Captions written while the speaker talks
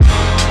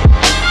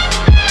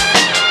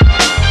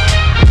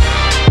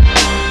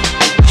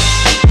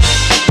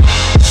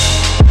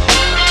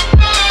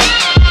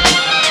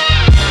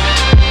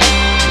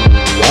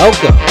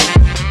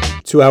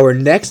to our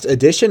next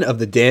edition of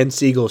the Dan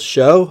Siegel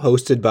Show,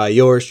 hosted by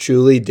yours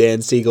truly,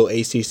 Dan Siegel,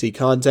 ACC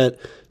Content.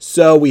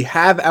 So we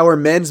have our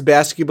men's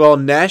basketball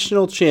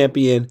national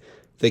champion,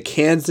 the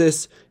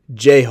Kansas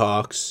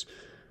Jayhawks,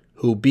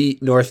 who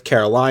beat North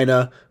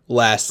Carolina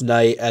last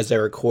night. As I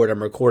record,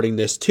 I'm recording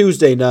this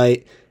Tuesday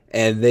night,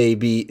 and they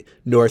beat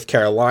North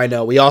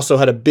Carolina. We also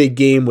had a big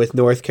game with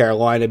North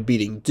Carolina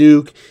beating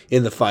Duke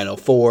in the Final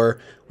Four.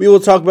 We will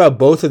talk about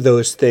both of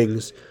those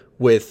things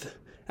with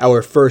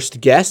our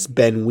first guest,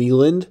 Ben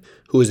Wieland,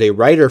 who is a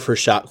writer for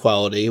Shot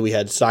Quality. We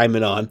had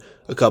Simon on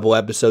a couple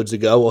episodes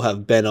ago. We'll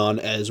have Ben on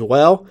as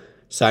well.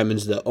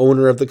 Simon's the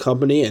owner of the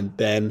company, and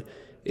Ben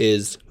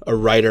is a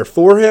writer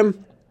for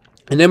him.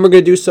 And then we're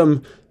going to do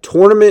some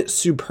tournament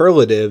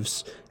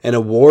superlatives and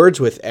awards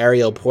with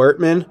Ariel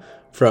Portman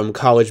from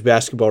College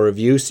Basketball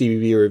Review,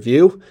 CBB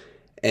Review.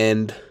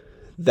 And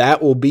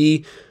that will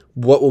be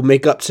what will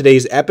make up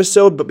today's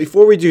episode. But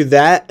before we do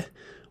that,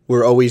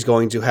 we're always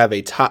going to have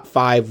a top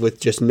 5 with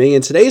just me.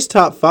 And today's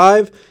top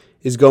 5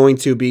 is going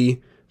to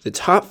be the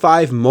top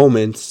 5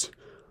 moments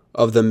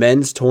of the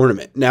men's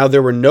tournament. Now,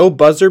 there were no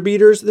buzzer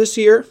beaters this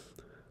year,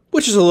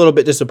 which is a little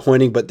bit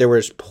disappointing, but there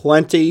was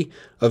plenty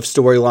of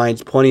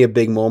storylines, plenty of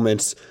big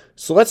moments.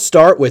 So let's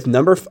start with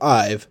number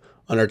 5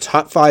 on our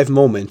top 5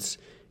 moments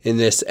in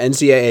this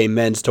NCAA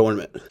men's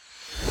tournament.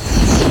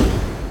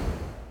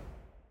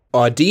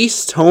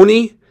 Au'Diese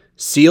Toney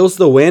seals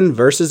the win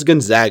versus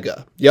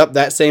Gonzaga. Yep,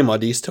 that same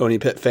Au'Diese Toney,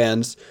 Pitt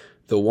fans.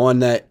 The one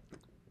that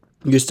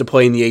used to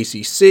play in the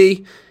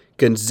ACC.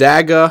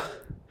 Gonzaga,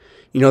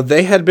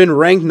 they had been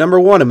ranked number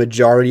 1 a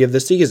majority of the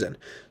season.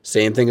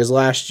 Same thing as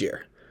last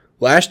year.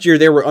 Last year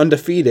they were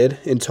undefeated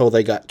until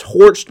they got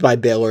torched by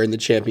Baylor in the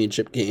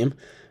championship game.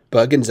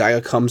 But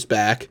Gonzaga comes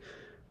back,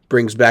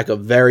 brings back a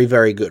very,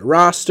 very good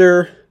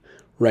roster.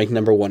 Ranked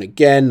number 1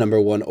 again,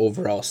 number 1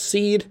 overall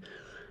seed.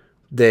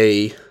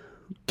 They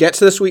get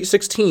to the Sweet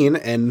 16,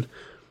 and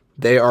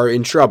they are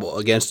in trouble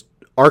against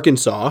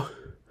Arkansas,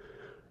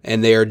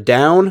 and they are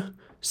down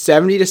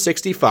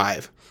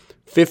 70-65.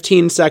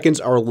 15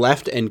 seconds are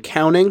left and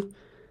counting.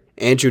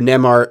 Andrew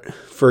Nembhard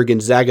for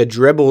Gonzaga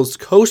dribbles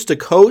coast to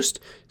coast,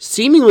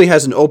 seemingly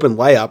has an open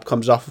layup,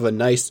 comes off of a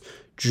nice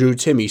Drew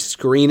Timme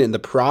screen in the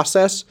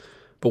process.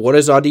 But what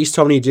does Au'Diese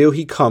Toney do?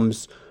 He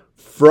comes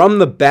from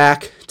the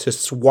back to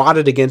swat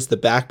it against the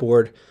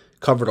backboard,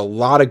 covered a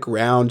lot of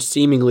ground,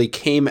 seemingly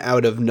came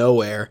out of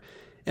nowhere.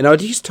 And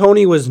Au'Diese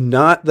Toney was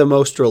not the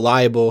most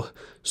reliable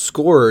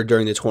scorer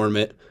during the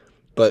tournament,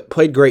 but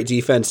played great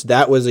defense.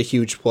 That was a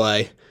huge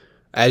play.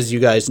 As you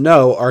guys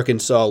know,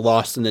 Arkansas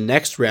lost in the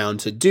next round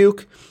to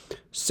Duke,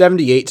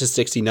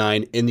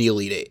 78-69 in the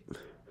Elite Eight.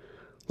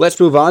 Let's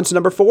move on to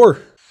number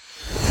 4.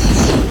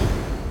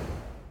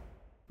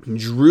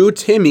 Drew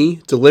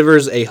Timme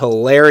delivers a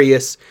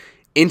hilarious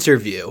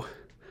interview.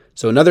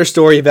 So another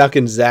story about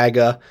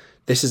Gonzaga.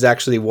 This is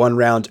actually one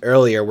round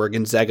earlier where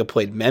Gonzaga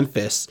played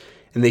Memphis,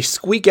 and they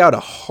squeak out a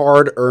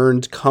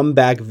hard-earned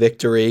comeback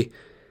victory.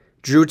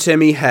 Drew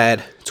Timme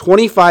had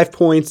 25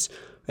 points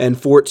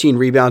and 14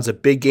 rebounds, a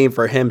big game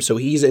for him, so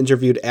he's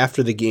interviewed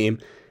after the game.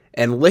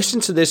 And listen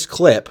to this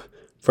clip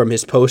from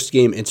his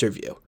post-game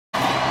interview.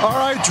 All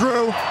right,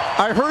 Drew,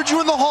 I heard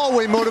you in the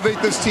hallway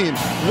motivate this team.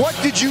 What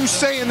did you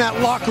say in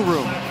that locker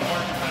room?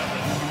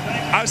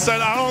 I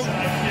said, I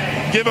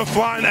don't give a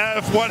flying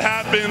F what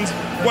happens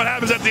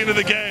at the end of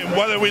the game.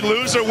 Whether we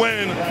lose or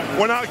win,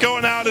 we're not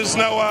going out as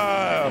no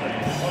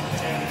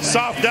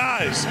soft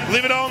guys.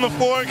 Leave it all on the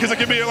floor because it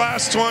could be your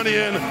last 20.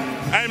 And,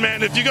 hey,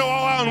 man, if you go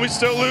all out and we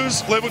still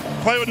lose,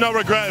 play with no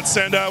regrets.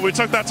 And we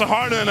took that to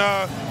heart, and,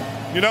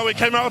 we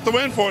came out with the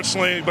win,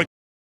 fortunately. But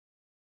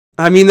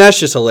I mean, that's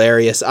just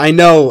hilarious. I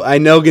know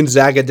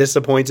Gonzaga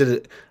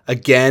disappointed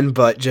again,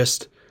 but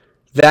just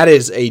that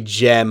is a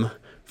gem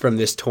from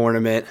this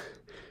tournament.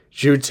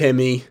 Drew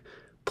Timme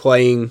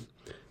playing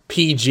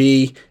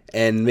PG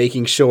and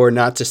making sure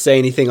not to say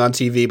anything on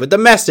TV, but the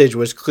message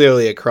was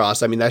clearly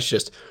across. I mean, that's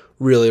just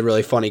really,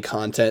 really funny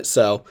content.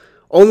 So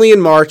only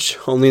in March,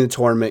 only in the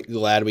tournament.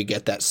 Glad we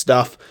get that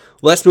stuff.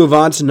 Let's move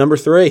on to number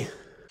 3.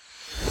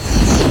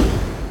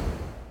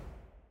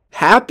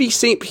 Happy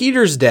St.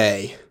 Peter's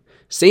Day.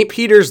 St.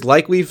 Peter's,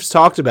 like we've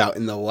talked about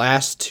in the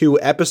last 2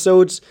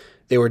 episodes,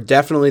 they were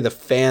definitely the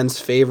fans'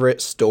 favorite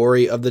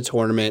story of the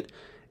tournament,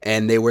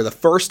 and they were the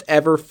first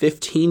ever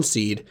 15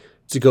 seed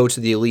to go to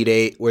the Elite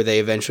Eight, where they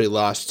eventually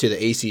lost to the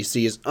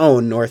ACC's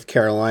own North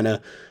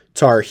Carolina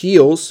Tar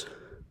Heels.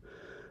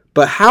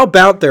 But how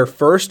about their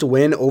first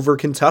win over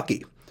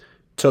Kentucky?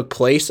 Took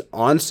place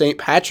on St.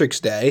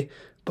 Patrick's Day,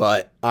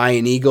 but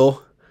Ian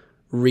Eagle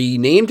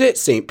renamed it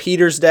St.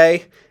 Peter's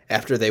Day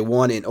after they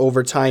won in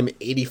overtime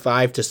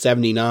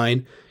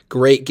 85-79.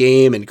 Great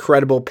game,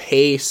 incredible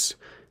pace.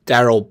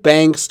 Darryl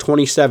Banks,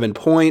 27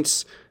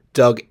 points.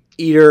 Doug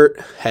Edert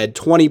had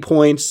 20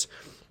 points.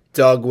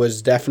 Doug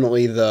was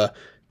definitely the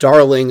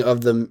darling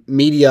of the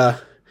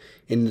media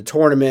in the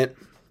tournament.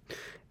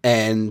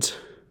 And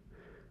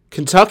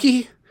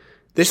Kentucky,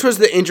 this was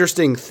the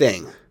interesting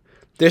thing.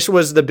 This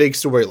was the big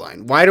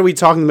storyline. Why are we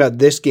talking about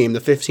this game, the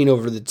 15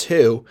 over the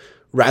 2,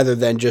 rather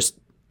than just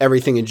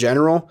everything in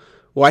general?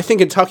 Well, I think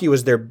Kentucky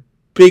was their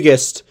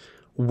biggest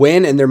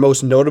win and their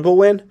most notable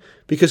win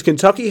because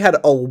Kentucky had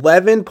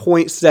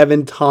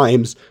 11.7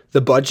 times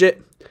the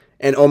budget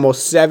and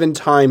almost 7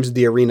 times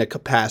the arena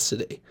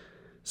capacity.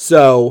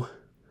 So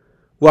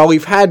while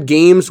we've had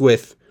games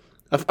with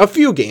a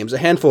few games, a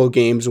handful of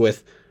games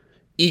with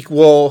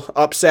equal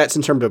upsets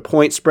in terms of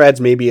point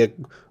spreads, maybe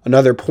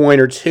another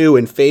point or two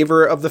in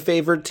favor of the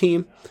favored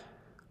team,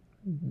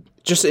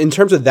 just in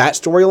terms of that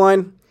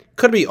storyline,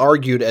 could be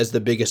argued as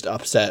the biggest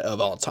upset of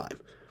all time.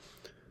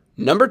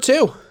 Number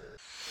 2.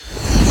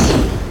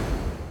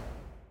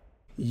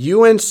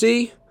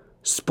 UNC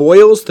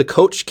spoils the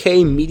Coach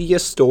K media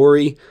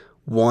story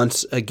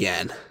once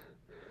again.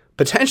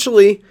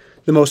 Potentially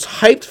the most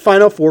hyped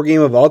Final Four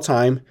game of all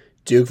time,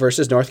 Duke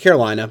versus North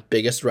Carolina,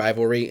 biggest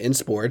rivalry in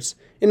sports,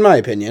 in my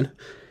opinion.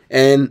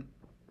 And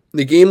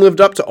the game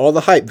lived up to all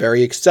the hype.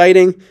 Very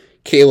exciting.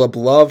 Caleb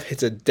Love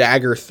hits a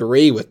dagger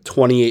 3 with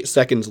 28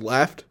 seconds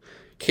left.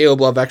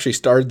 Caleb Love actually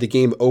started the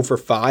game 0 for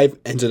 5,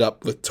 ended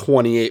up with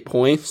 28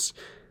 points.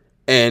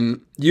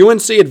 And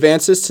UNC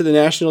advances to the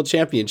national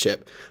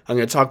championship. I'm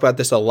going to talk about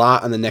this a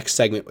lot on the next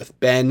segment with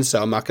Ben,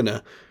 so I'm not going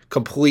to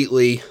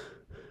completely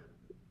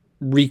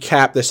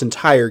recap this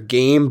entire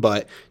game,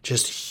 but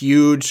just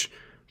huge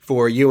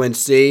for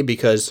UNC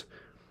because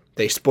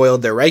they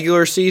spoiled their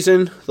regular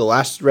season, the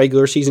last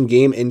regular season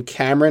game in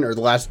Cameron, or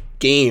the last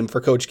game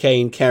for Coach K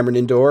in Cameron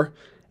Indoor,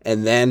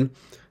 and then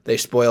they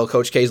spoil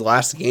Coach K's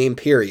last game,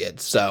 period.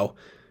 So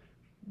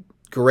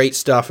great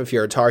stuff if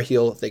you're a Tar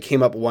Heel. They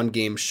came up one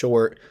game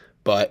short,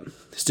 but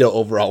still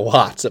overall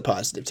lots of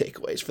positive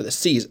takeaways for the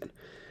season.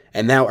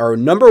 And now our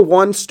number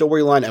 1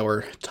 storyline,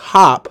 our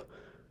top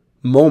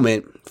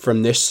moment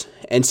from this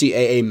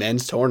NCAA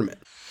men's tournament.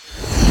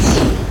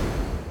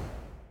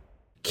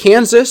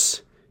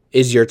 Kansas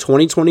is your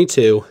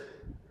 2022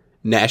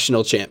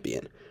 national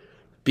champion.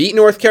 Beat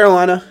North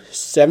Carolina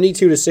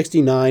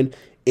 72-69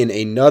 in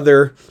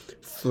another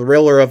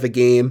thriller of a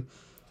game.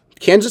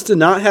 Kansas did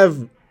not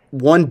have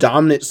one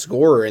dominant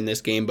scorer in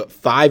this game, but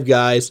 5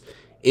 guys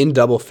in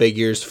double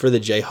figures for the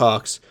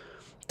Jayhawks.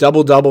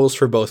 Double-doubles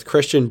for both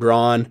Christian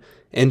Braun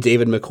and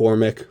David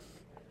McCormick.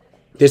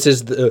 This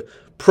is the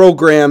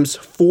program's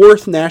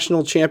 4th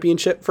national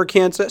championship for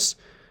Kansas.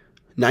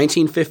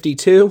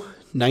 1952,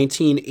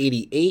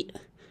 1988,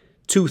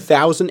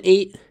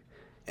 2008,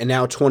 and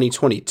now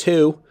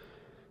 2022.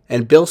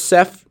 And Bill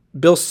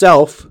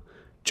Self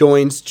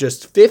joins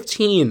just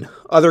 15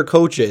 other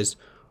coaches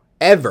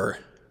ever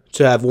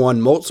to have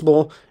won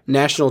multiple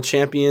national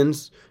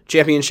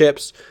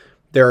championships.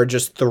 There are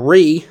just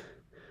 3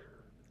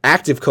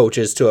 active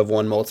coaches to have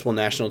won multiple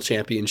national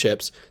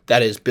championships.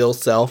 That is Bill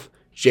Self,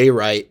 Jay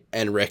Wright,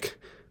 and Rick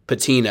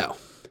Pitino.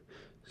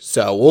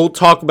 So we'll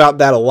talk about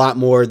that a lot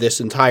more this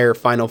entire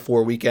Final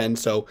Four weekend.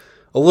 So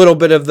a little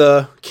bit of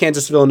the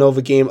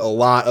Kansas-Villanova game, a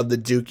lot of the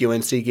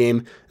Duke-UNC game,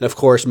 and of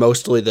course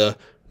mostly the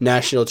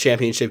national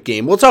championship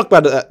game. We'll talk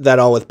about that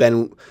all with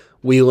Ben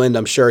Wieland.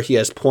 I'm sure he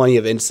has plenty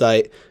of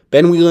insight.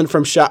 Ben Wieland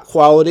from Shot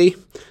Quality.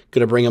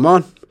 Going to bring him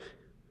on.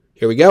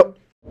 Here we go.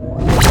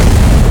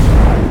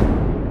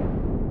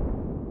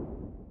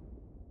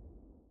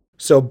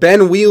 So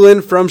Ben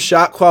Wieland from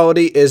Shot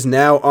Quality is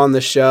now on the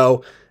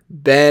show.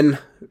 Ben,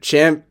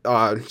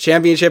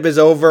 championship is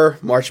over.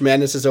 March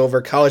Madness is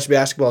over. College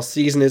basketball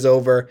season is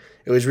over.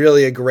 It was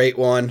really a great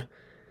one.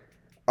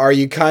 Are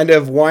you kind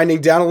of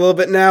winding down a little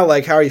bit now?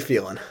 Like, how are you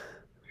feeling?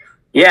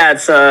 Yeah,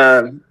 it's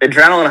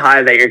adrenaline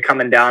high that you're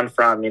coming down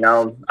from,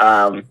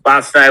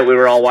 Last night we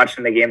were all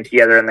watching the game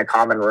together in the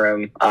common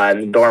room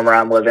in the dorm where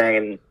I'm living,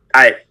 and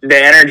the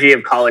energy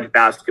of college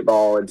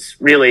basketball, it's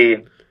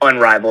really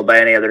unrivaled by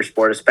any other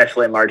sport,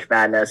 especially March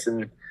Madness.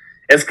 And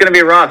it's going to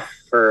be rough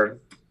for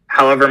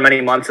however many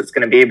months it's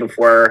going to be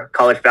before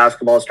college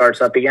basketball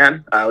starts up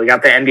again. We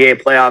got the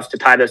NBA playoffs to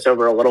tide us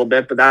over a little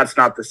bit, but that's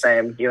not the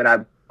same. You and I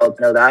both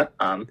know that.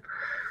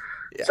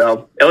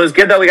 So it was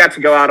good that we got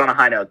to go out on a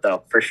high note,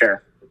 though, for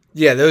sure.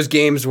 Yeah, those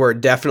games were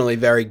definitely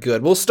very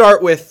good. We'll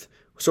start with,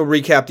 so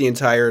recap the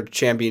entire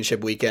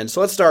championship weekend. So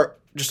let's start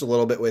just a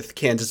little bit with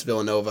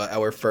Kansas-Villanova,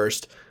 our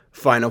first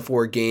Final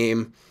Four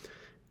game.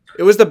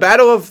 It was the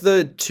battle of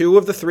the 2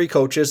 of the 3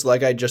 coaches,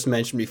 like I just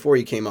mentioned before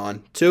you came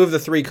on. 2 of the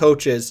 3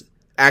 coaches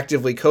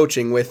actively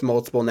coaching with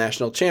multiple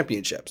national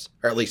championships,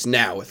 or at least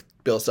now with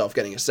Bill Self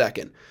getting a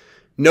second.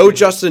 No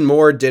Justin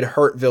Moore did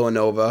hurt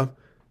Villanova.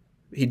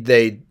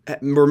 They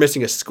were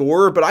missing a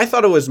scorer, but I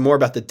thought it was more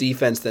about the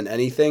defense than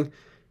anything.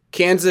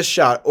 Kansas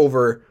shot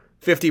over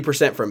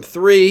 50% from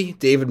 3.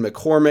 David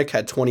McCormick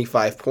had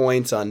 25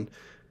 points on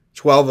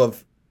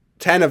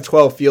 10 of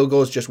 12 field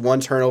goals, just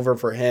 1 turnover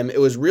for him. It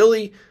was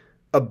really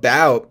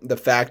about the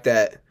fact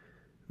that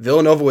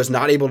Villanova was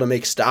not able to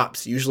make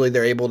stops. Usually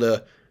they're able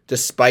to,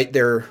 despite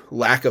their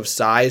lack of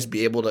size,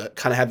 be able to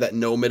kind of have that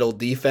no-middle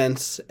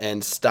defense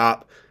and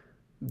stop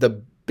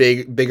the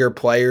bigger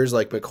players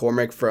like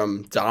McCormick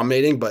from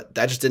dominating, but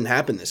that just didn't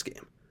happen this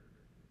game.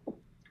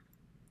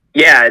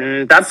 Yeah,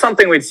 and that's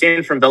something we'd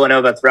seen from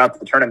Villanova throughout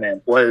the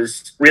tournament,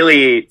 was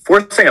really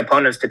forcing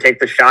opponents to take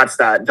the shots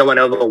that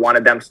Villanova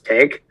wanted them to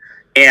take.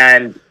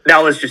 And that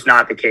was just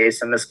not the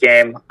case in this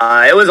game.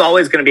 It was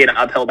always going to be an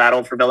uphill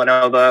battle for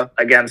Villanova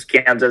against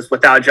Kansas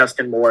without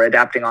Justin Moore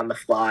adapting on the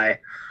fly.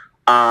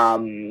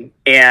 And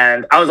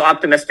I was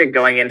optimistic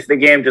going into the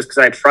game just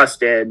because I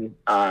trusted,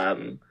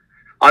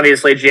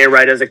 obviously, Jay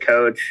Wright as a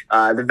coach,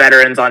 the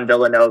veterans on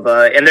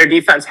Villanova, and their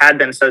defense had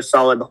been so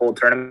solid the whole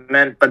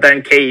tournament. But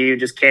then KU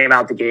just came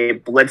out the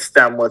gate, blitzed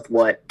them with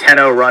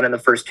 10-0 run in the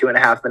first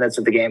 2.5 minutes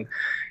of the game.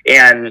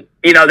 And,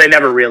 they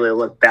never really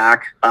looked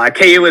back.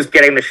 KU was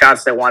getting the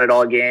shots they wanted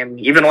all game.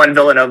 Even when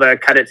Villanova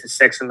cut it to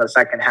 6 in the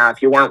second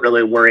half, you weren't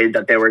really worried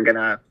that they were going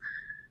to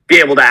be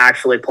able to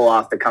actually pull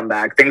off the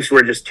comeback. Things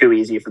were just too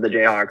easy for the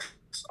Jayhawks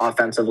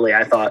offensively,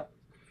 I thought.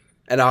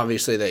 And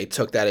obviously they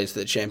took that into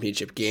the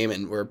championship game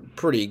and were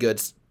pretty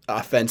good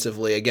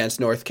offensively against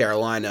North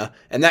Carolina.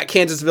 And that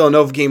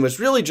Kansas-Villanova game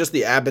was really just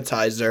the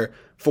appetizer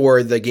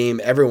for the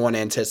game everyone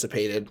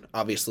anticipated,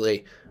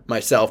 obviously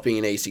myself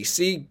being an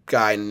ACC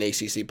guy and an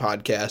ACC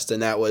podcast,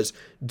 and that was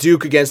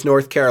Duke against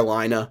North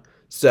Carolina.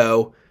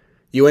 So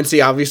UNC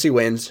obviously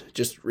wins.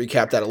 Just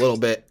recap that a little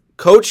bit.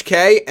 Coach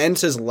K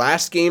ends his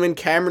last game in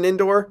Cameron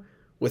Indoor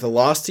with a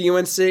loss to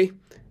UNC.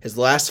 His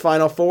last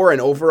Final Four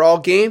and overall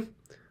game,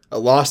 a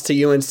loss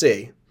to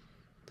UNC.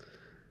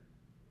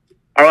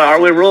 Are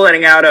we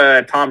ruling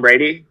out Tom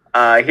Brady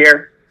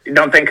here? You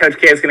don't think Coach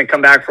K is going to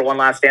come back for one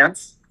last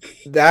dance?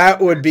 That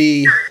would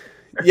be...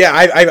 Yeah,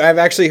 I've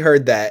actually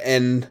heard that,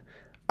 and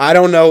I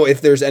don't know if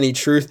there's any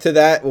truth to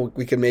that.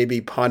 We could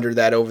maybe ponder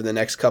that over the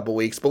next couple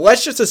weeks. But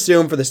let's just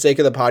assume for the sake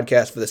of the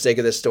podcast, for the sake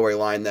of this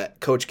storyline, that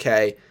Coach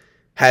K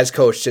has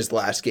coached his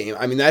last game.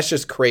 I mean, that's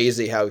just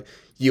crazy how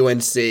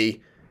UNC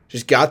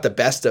just got the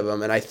best of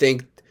them. And I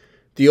think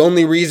the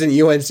only reason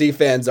UNC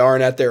fans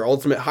aren't at their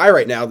ultimate high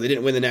right now, they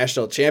didn't win the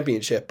national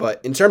championship.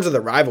 But in terms of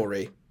the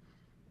rivalry,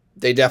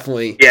 they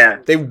definitely,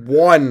 they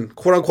won,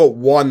 quote unquote,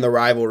 won the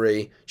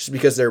rivalry just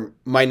because there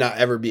might not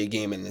ever be a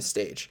game in this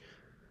stage.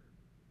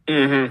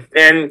 Mm-hmm.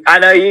 And I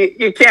know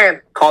you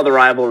can't call the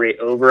rivalry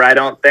over, I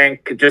don't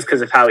think, just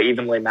because of how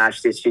evenly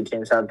matched these two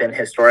teams have been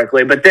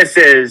historically. But this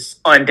is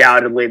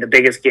undoubtedly the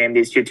biggest game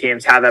these two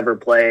teams have ever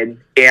played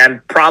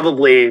and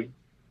probably,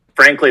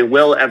 frankly,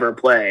 will ever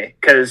play,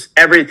 because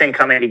everything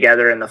coming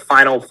together in the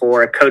Final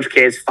Four, Coach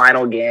K's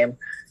final game,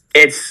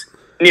 it's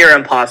near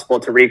impossible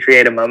to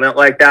recreate a moment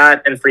like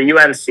that. And for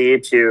UNC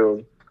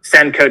to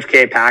send Coach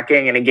K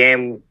packing in a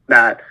game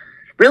that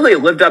really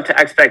lived up to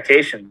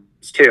expectations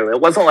too. It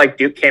wasn't like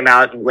Duke came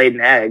out and laid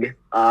an egg.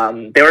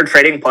 They were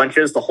trading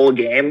punches the whole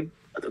game.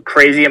 A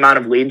crazy amount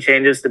of lead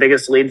changes. The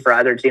biggest lead for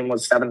either team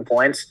was 7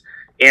 points.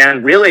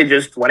 And really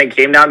just when it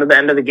came down to the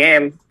end of the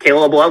game,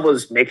 Caleb Love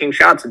was making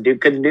shots and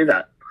Duke couldn't do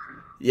that.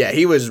 Yeah,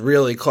 he was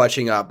really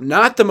clutching up.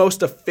 Not the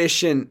most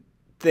efficient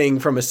thing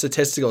from a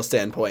statistical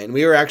standpoint. And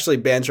we were actually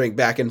bantering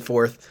back and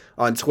forth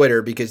on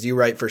Twitter because you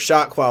write for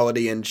Shot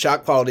Quality, and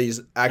Shot Quality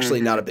is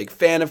actually not a big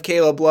fan of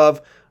Caleb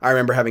Love. I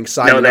remember having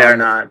Simon on. No, they are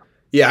not.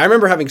 Yeah, I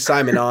remember having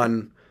Simon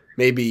on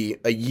maybe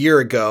a year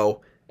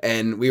ago,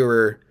 and we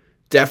were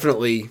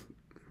definitely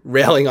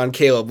railing on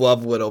Caleb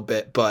Love a little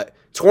bit. But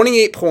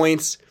 28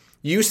 points,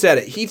 you said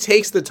it. He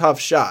takes the tough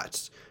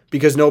shots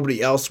because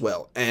nobody else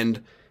will.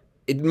 And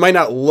it might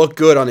not look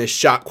good on his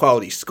shot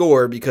quality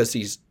score because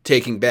he's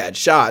taking bad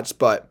shots,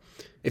 but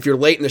if you're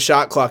late in the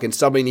shot clock and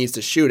somebody needs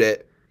to shoot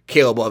it,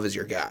 Caleb Love is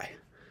your guy.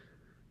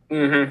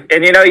 Mm-hmm.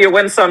 And, you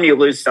win some, you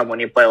lose some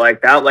when you play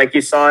like that. Like you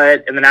saw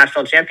it in the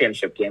national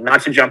championship game.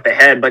 Not to jump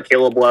ahead, but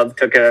Caleb Love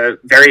took a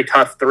very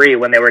tough 3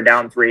 when they were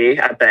down 3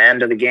 at the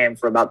end of the game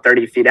for about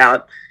 30 feet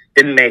out.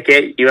 Didn't make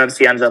it.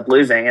 UNC ends up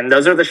losing. And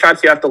those are the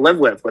shots you have to live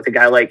with a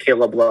guy like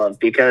Caleb Love,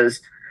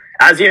 because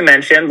as you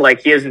mentioned,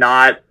 he is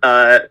not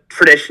a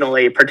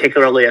traditionally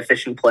particularly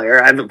efficient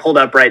player. I have it pulled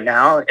up right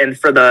now. And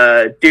for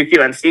the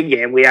Duke-UNC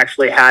game, we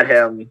actually had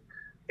him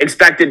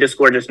expected to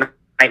score just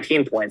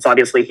 19 points.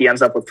 Obviously, he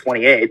ends up with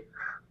 28.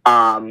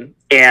 And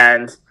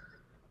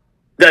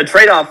the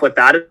trade-off with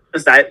that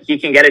is that he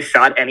can get a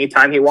shot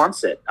anytime he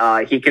wants it.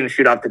 He can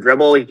shoot off the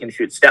dribble. He can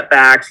shoot step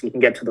backs. He can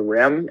get to the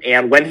rim.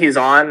 And when he's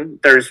on,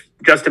 there's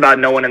just about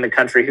no one in the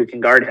country who can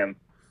guard him.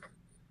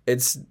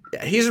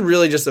 He's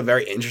really just a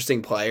very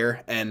interesting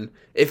player, and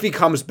if he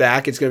comes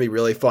back, it's going to be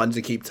really fun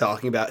to keep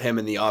talking about him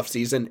in the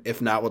offseason.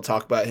 If not, we'll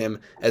talk about him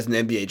as an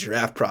NBA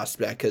draft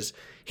prospect because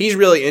he's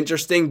really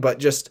interesting. But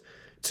just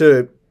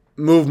to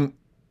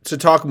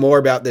talk more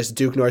about this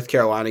Duke-North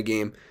Carolina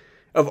game,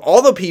 of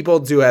all the people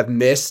to have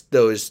missed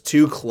those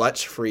 2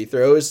 clutch free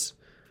throws,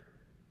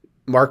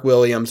 Mark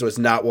Williams was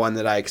not one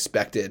that I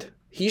expected.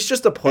 He's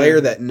just a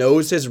player that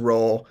knows his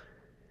role.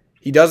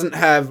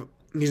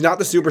 He's not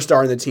the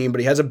superstar in the team,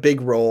 but he has a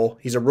big role.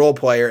 He's a role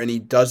player, and he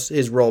does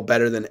his role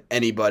better than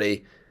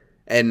anybody.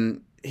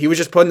 And he was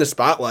just put in the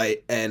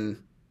spotlight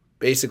and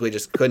basically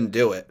just couldn't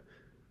do it.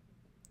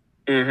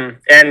 Mm-hmm.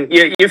 And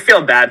you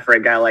feel bad for a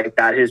guy like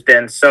that who's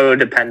been so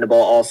dependable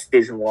all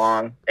season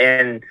long.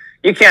 And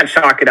you can't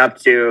chalk it up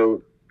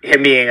to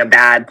him being a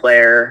bad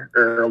player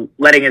or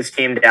letting his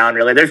team down,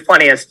 really. There's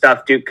plenty of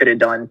stuff Duke could have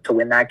done to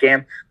win that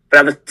game.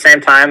 But at the same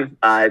time,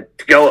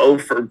 to go 0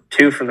 for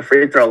 2 from the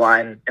free throw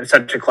line in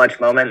such a clutch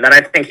moment, then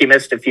I think he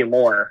missed a few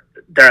more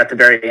there at the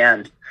very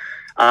end.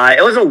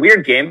 It was a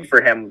weird game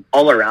for him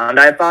all around,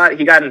 I thought.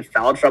 He got in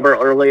foul trouble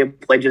early,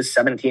 played just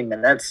 17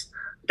 minutes.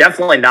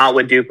 Definitely not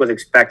what Duke was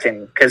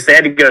expecting, because they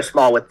had to go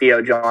small with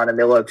Theo John, and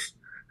they looked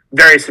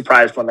very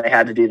surprised when they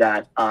had to do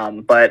that.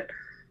 But,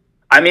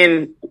 I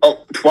mean,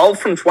 12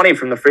 from 20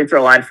 from the free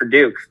throw line for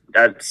Duke,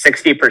 at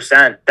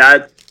 60%.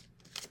 That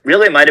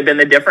really might have been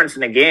the difference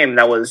in a game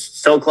that was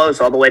so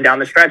close all the way down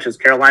the stretch, as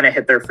Carolina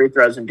hit their free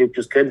throws and Duke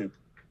just couldn't.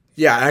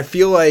 Yeah, I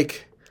feel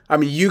like, I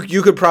mean,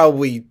 you could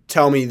probably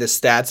tell me the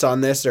stats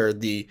on this or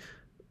the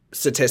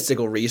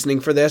statistical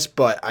reasoning for this,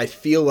 but I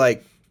feel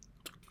like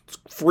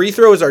free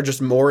throws are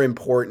just more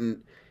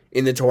important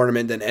in the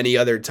tournament than any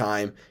other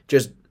time.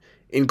 Just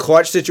in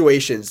clutch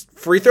situations,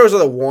 free throws are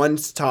the one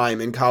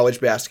time in college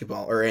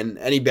basketball or in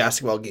any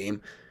basketball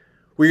game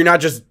where you're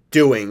not just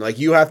doing, like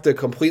you have to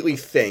completely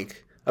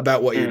think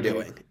about what you're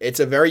doing. It's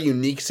a very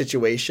unique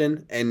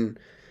situation, and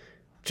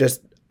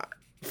just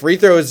free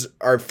throws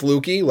are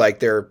fluky, like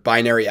they're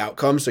binary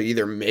outcomes, so you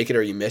either make it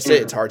or you miss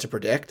it. It's hard to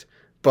predict,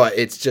 but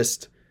it's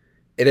just,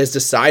 it has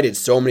decided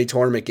so many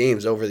tournament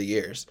games over the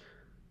years.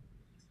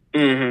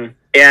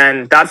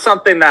 And that's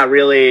something that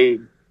really,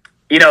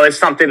 you know, is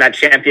something that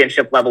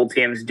championship level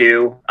teams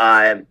do,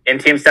 and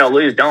teams that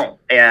lose don't.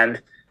 And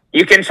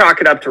you can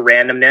chalk it up to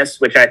randomness,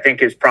 which I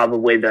think is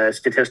probably the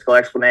statistical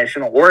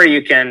explanation, or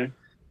you can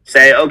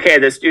say, okay,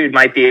 this dude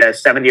might be a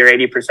 70 or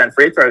 80%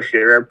 free throw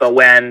shooter, but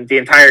when the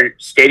entire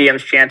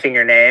stadium's chanting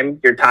your name,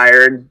 you're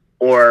tired,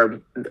 or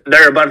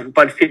there are a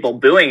bunch of people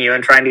booing you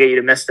and trying to get you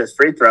to miss this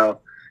free throw,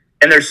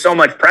 and there's so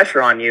much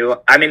pressure on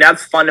you. I mean,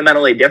 that's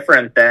fundamentally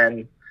different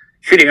than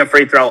shooting a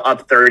free throw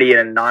up 30 in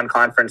a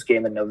non-conference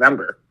game in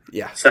November.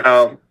 Yeah.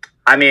 So,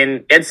 I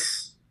mean,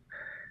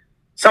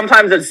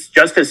 sometimes it's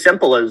just as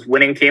simple as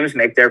winning teams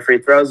make their free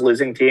throws,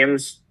 losing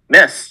teams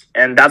miss.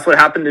 And that's what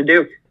happened to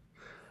Duke.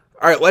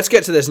 All right, let's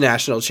get to this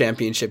national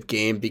championship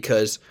game,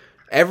 because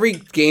every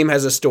game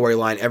has a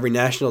storyline. Every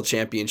national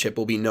championship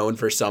will be known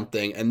for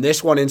something, and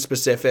this one in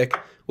specific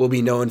will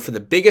be known for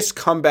the biggest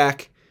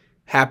comeback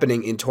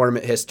happening in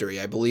tournament history.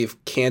 I believe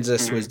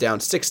Kansas was down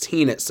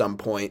 16 at some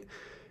point.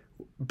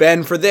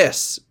 Ben, for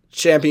this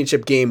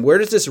championship game, where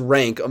does this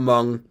rank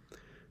among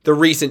the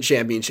recent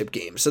championship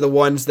games? So the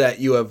ones that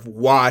you have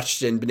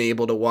watched and been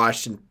able to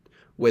watch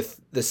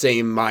with the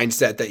same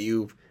mindset that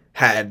you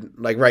had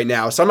like right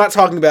now. So I'm not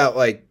talking about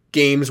like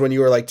games when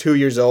you were like 2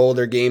 years old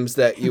or games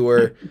that you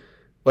were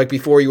like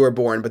before you were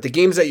born, but the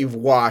games that you've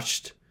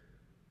watched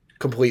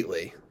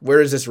completely.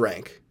 Where does this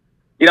rank?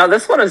 You know,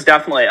 this one is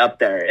definitely up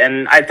there.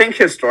 And I think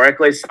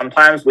historically,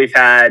 sometimes we've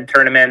had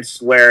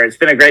tournaments where it's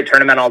been a great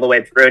tournament all the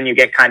way through and you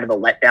get kind of a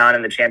letdown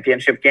in the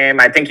championship game.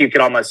 I think you could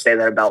almost say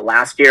that about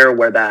last year,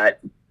 where that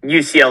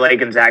UCLA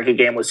Gonzaga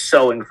game was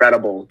so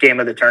incredible,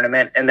 game of the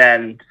tournament. And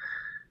then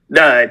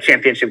the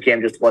championship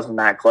game just wasn't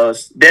that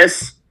close.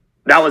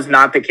 That was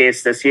not the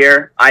case this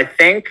year. I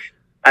think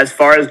as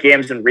far as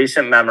games in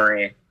recent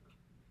memory,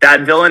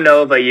 that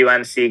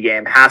Villanova-UNC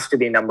game has to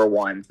be number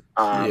one.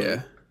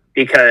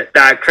 Because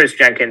that Chris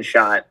Jenkins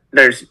shot,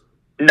 there's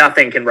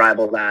nothing can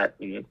rival that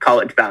in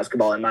college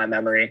basketball in my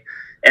memory.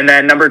 And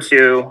then number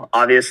two,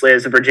 obviously,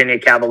 is the Virginia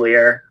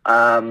Cavalier.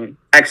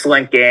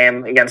 Excellent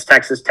game against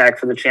Texas Tech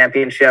for the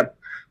championship.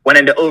 Went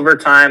into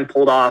overtime,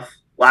 pulled off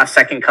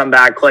last-second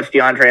comeback, clutch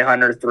DeAndre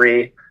Hunter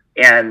 3,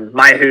 and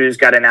my Who's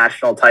got a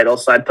national title.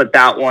 So I'd put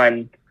that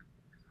one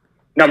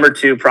number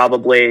two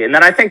probably. And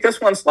then I think this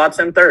one slots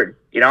in third.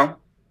 You know,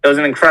 it was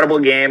an incredible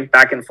game,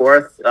 back and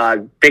forth.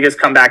 Biggest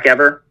comeback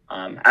ever,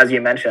 as you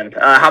mentioned.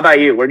 How about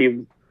you? Where do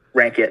you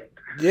rank it?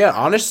 Yeah,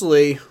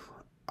 honestly,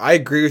 I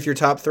agree with your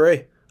top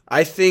three.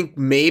 I think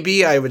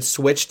maybe I would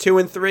switch 2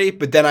 and 3,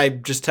 but then I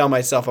just tell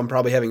myself I'm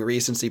probably having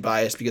recency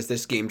bias because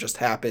this game just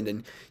happened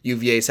and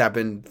UVA's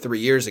happened 3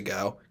 years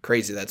ago.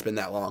 Crazy that's been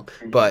that long.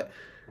 But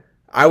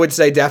I would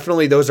say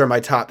definitely those are my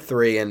top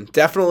three, and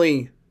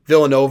definitely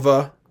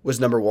Villanova was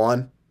number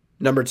one.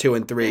 Number 2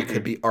 and 3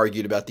 could be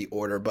argued about the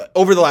order, but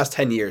over the last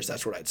 10 years,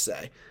 that's what I'd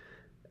say.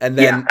 And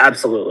then, yeah,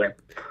 absolutely.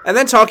 And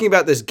then talking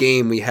about this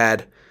game we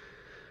had,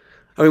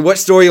 I mean, what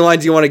storyline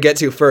do you want to get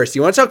to first?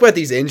 You want to talk about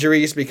these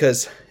injuries,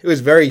 because it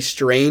was very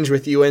strange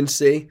with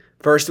UNC.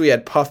 First, we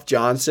had Puff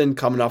Johnson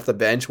coming off the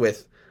bench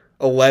with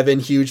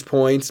 11 huge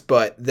points,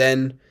 but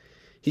then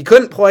he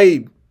couldn't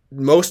play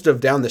most of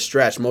down the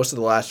stretch, most of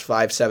the last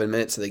 5-7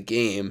 minutes of the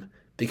game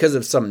because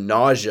of some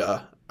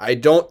nausea. I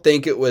don't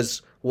think it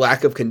was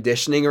lack of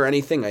conditioning or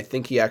anything. I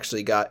think he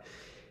actually got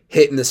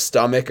hit in the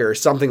stomach or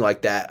something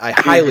like that. I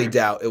highly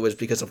doubt it was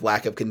because of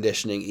lack of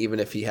conditioning, even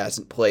if he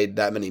hasn't played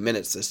that many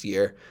minutes this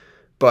year.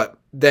 But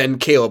then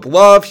Caleb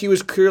Love, he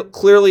was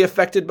clearly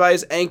affected by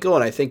his ankle,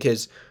 and I think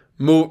his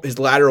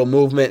lateral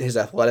movement, his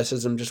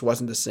athleticism just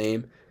wasn't the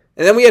same.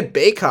 And then we had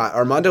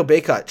Armando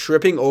Bacot,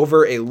 tripping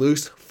over a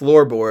loose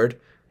floorboard,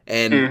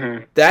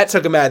 and that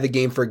took him out of the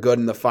game for good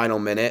in the final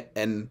minute.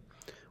 And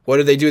what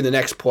do they do in the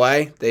next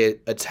play? They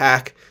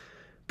attack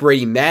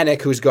Brady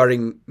Manick, who's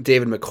guarding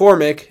David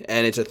McCormick,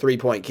 and it's a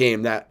 3-point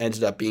game. That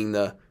ended up being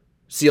the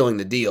sealing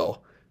the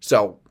deal.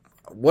 So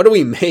what do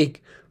we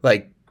make?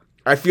 Like,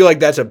 I feel like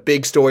that's a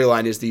big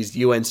storyline is these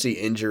UNC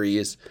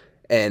injuries.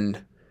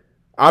 And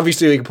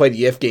obviously we can play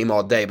the if game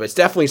all day, but it's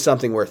definitely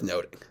something worth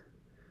noting.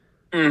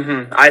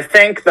 I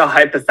think the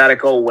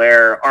hypothetical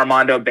where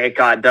Armando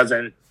Bacot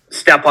doesn't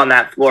step on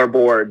that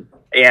floorboard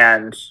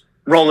and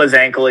roll his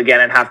ankle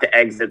again and have to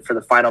exit for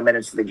the final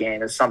minutes of the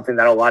game is something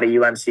that a lot of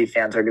UNC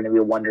fans are going to be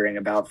wondering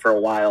about for a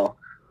while.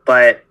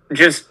 But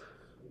just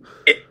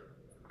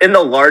in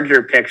the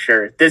larger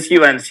picture, this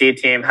UNC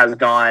team has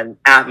gone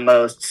at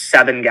most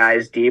 7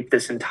 guys deep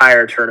this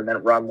entire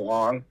tournament run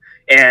long.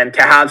 And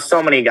to have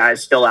so many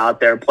guys still out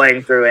there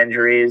playing through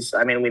injuries,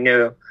 I mean, we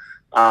knew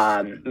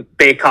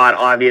Bacot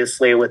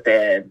obviously with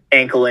the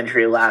ankle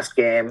injury last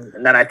game.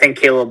 And then I think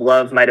Caleb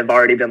Love might have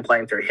already been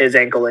playing through his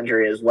ankle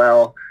injury as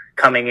well,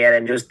 coming in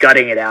and just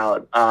gutting it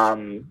out.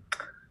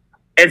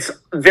 It's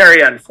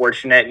very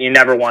unfortunate. You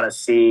never want to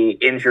see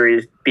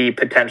injuries be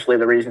potentially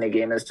the reason a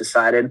game is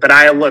decided. But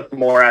I look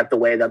more at the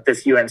way that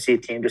this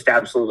UNC team just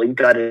absolutely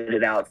gutted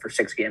it out for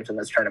 6 games in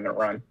this tournament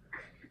run.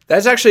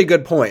 That's actually a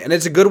good point, and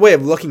it's a good way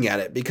of looking at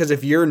it, because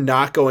if you're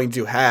not going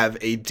to have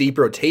a deep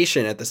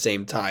rotation at the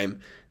same time,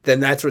 then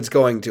that's what's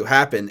going to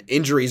happen.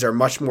 Injuries are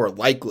much more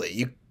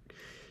likely.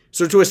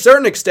 So to a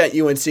certain extent,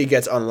 UNC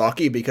gets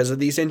unlucky because of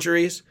these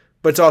injuries,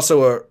 but it's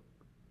also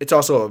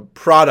a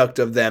product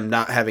of them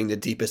not having the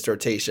deepest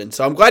rotation.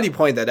 So I'm glad you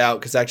pointed that out,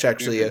 because that's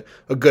actually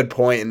a good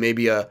point and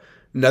maybe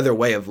another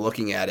way of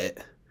looking at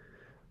it.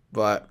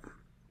 But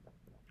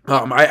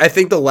I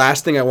think the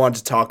last thing I wanted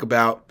to talk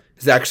about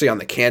is actually on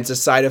the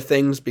Kansas side of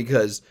things,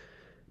 because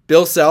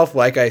Bill Self,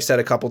 like I said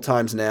a couple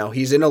times now,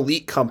 he's an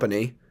elite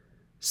company.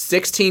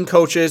 16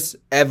 coaches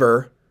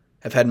ever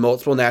have had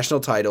multiple national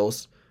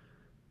titles.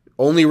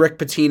 Only Rick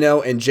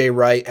Pitino and Jay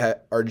Wright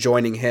are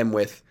joining him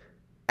with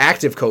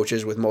active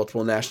coaches with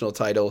multiple national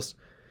titles.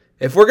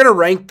 If we're going to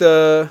rank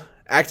the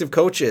active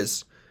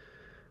coaches,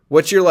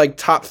 what's your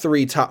top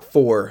 3, top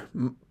 4?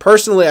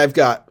 Personally, I've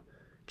got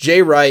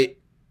Jay Wright,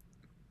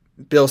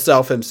 Bill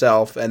Self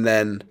himself, and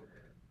then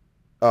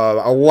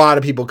a lot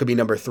of people could be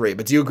number 3.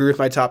 But do you agree with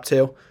my top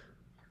 2?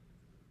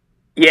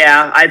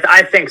 Yeah,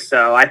 I think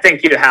so. I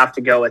think you have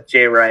to go with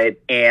Jay Wright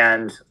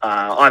and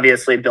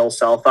obviously Bill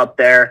Self up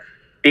there,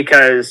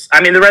 because,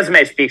 I mean, the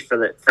resume speaks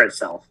for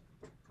itself.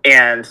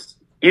 And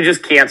you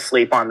just can't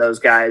sleep on those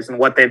guys and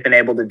what they've been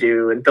able to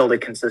do and build a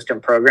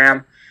consistent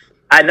program.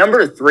 At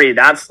number 3,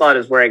 that slot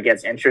is where it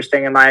gets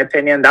interesting, in my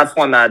opinion. That's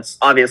one that's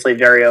obviously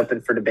very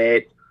open for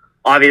debate.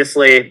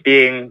 Obviously,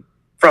 being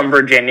from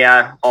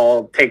Virginia,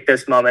 I'll take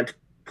this moment to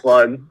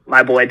plug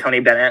my boy Tony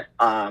Bennett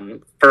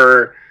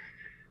for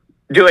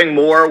doing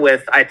more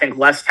with, I think,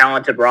 less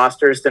talented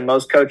rosters than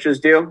most coaches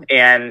do.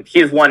 And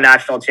he's one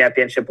national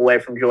championship away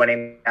from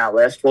joining that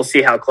list. We'll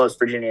see how close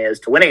Virginia is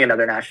to winning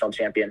another national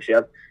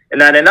championship.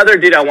 And then another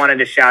dude I wanted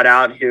to shout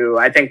out, who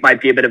I think might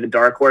be a bit of a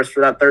dark horse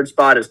for that 3rd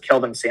spot, is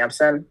Kelvin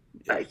Sampson,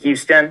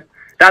 Houston.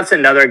 That's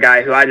another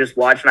guy who I just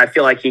watch, and I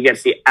feel like he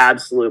gets the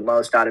absolute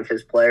most out of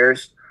his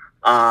players.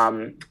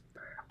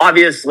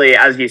 Obviously,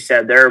 as you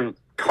said, there are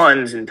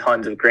tons and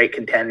tons of great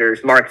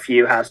contenders. Mark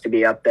Few has to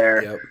be up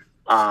there. Yep.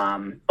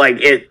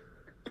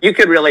 You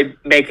could really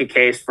make a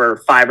case for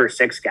 5 or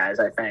 6 guys,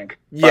 I think.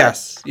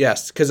 Yes,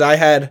 because I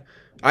had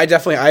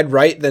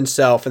Wright, then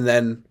Self, and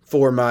then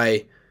for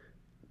my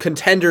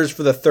contenders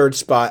for the 3rd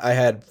spot, I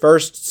had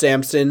first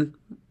Sampson,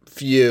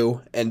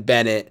 Few, and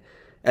Bennett,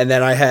 and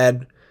then I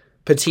had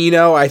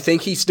Pitino. I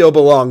think he still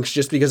belongs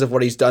just because of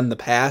what he's done in the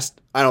past.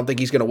 I don't think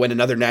he's going to win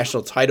another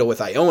national title with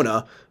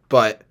Iona,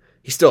 but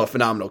he's still a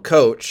phenomenal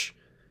coach.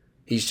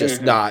 He's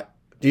just not.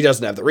 He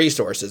doesn't have the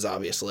resources,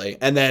 obviously.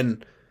 And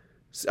then,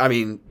 I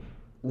mean,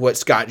 what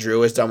Scott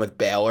Drew has done with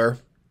Baylor.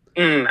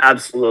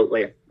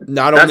 Absolutely.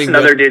 That's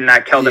another dude in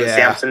that Kelvin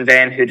Sampson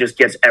vein who just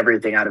gets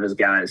everything out of his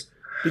guys.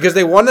 Because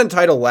they won the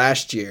title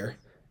last year,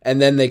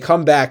 and then they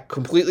come back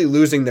completely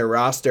losing their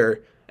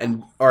roster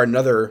and are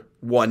another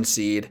 1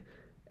 seed.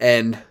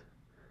 And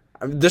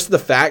just the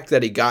fact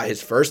that he got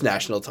his first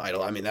national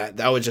title, I mean,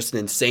 that was just an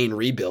insane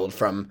rebuild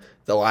from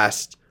the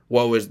last,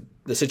 what was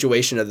the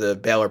situation of the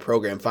Baylor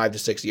program 5 to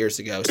 6 years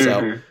ago.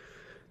 So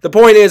the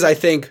point is, I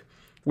think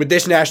with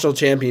this national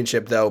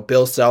championship, though,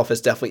 Bill Self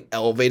has definitely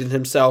elevated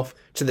himself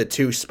to the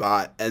 2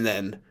 spot, and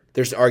then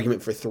there's an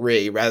argument for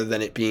 3 rather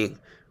than it being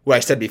what I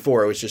said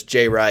before. It was just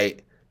Jay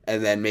Wright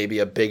and then maybe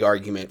a big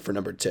argument for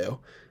number 2.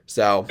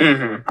 So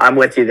I'm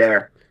with you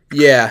there.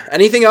 Yeah.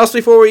 Anything else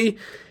before we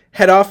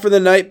head off for the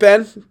night,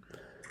 Ben?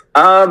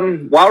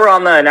 While we're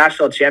on the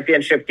national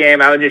championship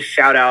game, I would just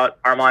shout out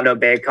Armando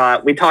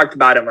Bacot. We talked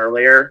about him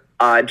earlier.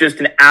 Just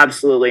an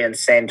absolutely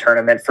insane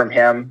tournament from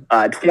him.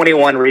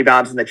 21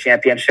 rebounds in the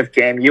championship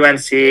game.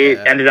 UNC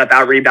ended up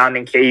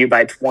out-rebounding KU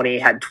by 20,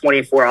 had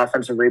 24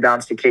 offensive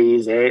rebounds to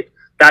KU's 8.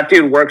 That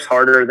dude works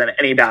harder than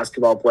any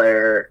basketball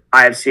player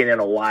I have seen in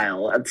a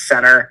while at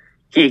center.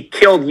 He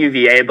killed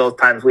UVA both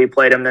times we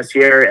played him this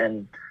year,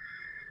 and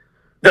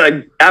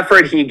the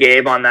effort he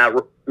gave on that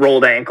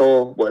rolled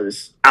ankle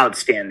was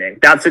outstanding.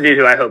 That's a dude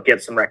who I hope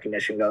gets some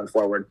recognition going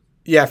forward.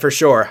 Yeah, for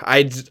sure.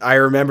 I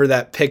remember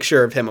that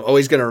picture of him. I'm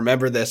always going to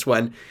remember this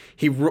when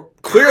he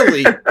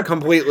clearly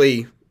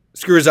completely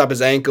screws up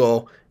his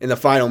ankle in the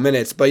final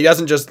minutes, but he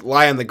doesn't just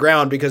lie on the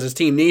ground because his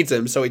team needs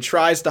him. So he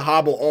tries to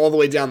hobble all the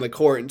way down the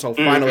court until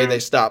finally they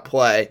stop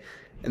play.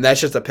 And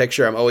that's just a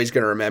picture I'm always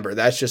going to remember.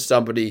 That's just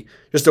somebody,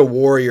 just a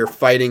warrior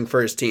fighting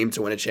for his team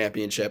to win a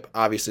championship.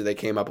 Obviously, they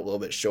came up a little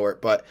bit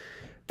short. But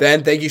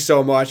Ben, thank you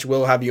so much.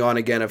 We'll have you on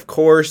again, of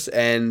course.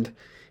 And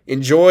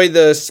enjoy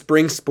the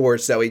spring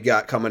sports that we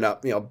got coming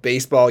up. You know,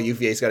 baseball.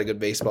 UVA's got a good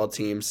baseball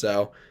team.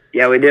 So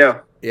Yeah, we do.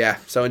 yeah,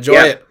 so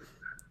enjoy it.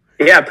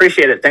 Yeah,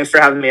 appreciate it. Thanks for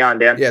having me on,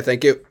 Dan. Yeah,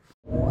 thank you.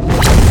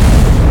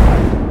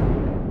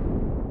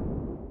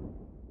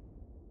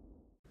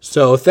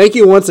 So thank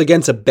you once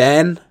again to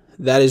Ben.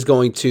 That is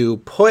going to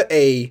put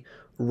a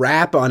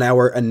wrap on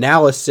our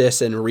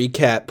analysis and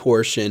recap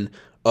portion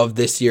of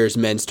this year's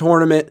men's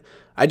tournament.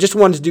 I just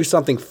wanted to do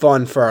something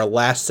fun for our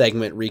last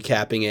segment,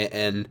 recapping it,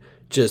 and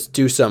just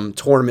do some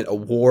tournament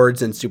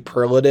awards and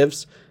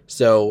superlatives.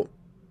 So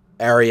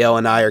Ariel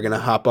and I are going to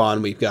hop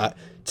on. We've got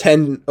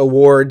 10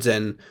 awards,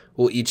 and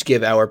we'll each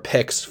give our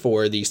picks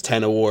for these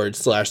 10 awards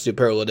 /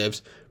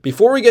 superlatives.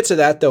 Before we get to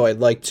that, though, I'd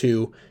like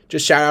to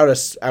just shout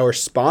out our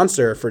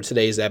sponsor for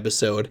today's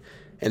episode,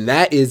 and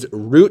that is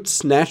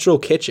Roots Natural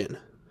Kitchen.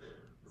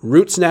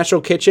 Roots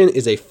Natural Kitchen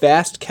is a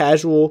fast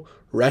casual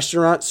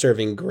restaurant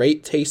serving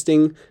great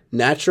tasting,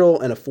 natural,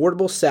 and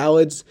affordable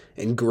salads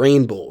and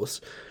grain bowls.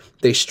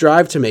 They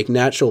strive to make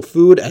natural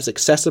food as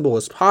accessible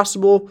as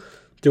possible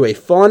through a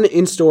fun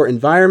in-store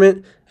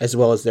environment, as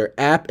well as their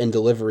app and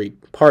delivery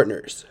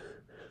partners.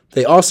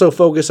 They also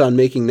focus on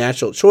making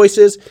natural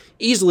choices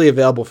easily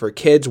available for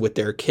kids with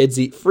their Kids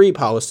Eat Free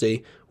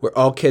policy, where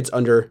all kids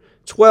under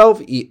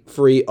 12 eat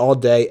free all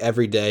day,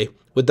 every day,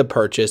 with the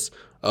purchase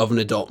of an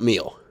adult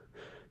meal.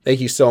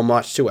 Thank you so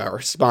much to our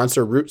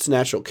sponsor, Roots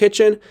Natural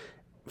Kitchen,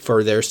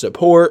 for their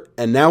support.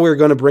 And now we're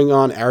going to bring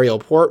on Ariel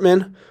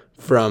Portman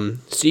from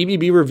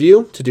CBB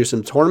Review to do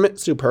some tournament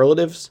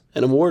superlatives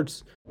and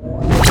awards.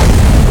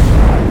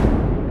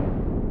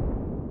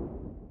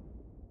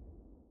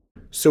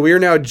 So we are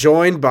now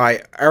joined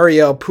by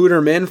Ariel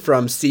Puderman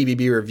from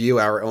CBB Review,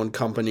 our own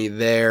company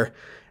there.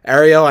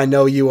 Ariel, I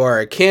know you are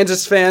a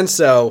Kansas fan,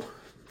 so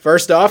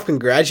first off,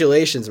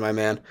 congratulations, my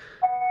man.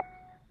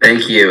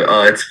 Thank you.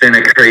 It's been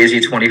a crazy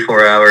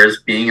 24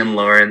 hours being in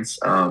Lawrence,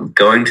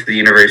 going to the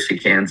University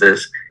of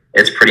Kansas.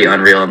 It's pretty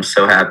unreal. I'm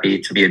so happy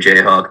to be a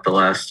Jayhawk the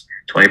last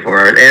 24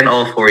 hours and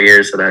all 4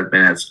 years that I've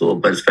been at school,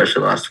 but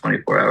especially the last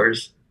 24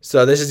 hours.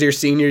 So this is your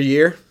senior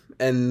year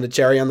and the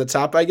cherry on the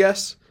top, I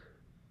guess?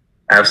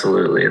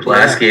 Absolutely.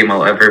 Last game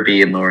I'll ever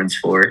be in Lawrence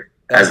for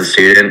as a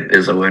student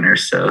is a winner.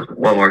 So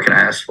what more can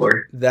I ask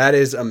for? That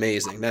is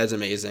amazing. That is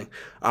amazing.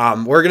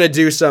 We're going to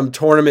do some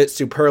tournament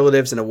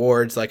superlatives and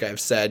awards, like I've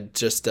said,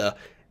 just to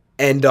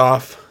end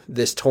off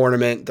this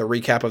tournament, the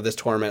recap of this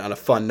tournament on a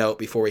fun note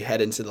before we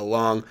head into the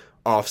long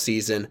off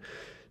season.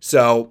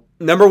 So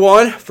number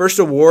one, first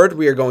award,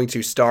 we are going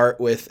to start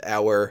with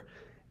our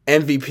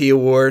MVP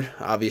award,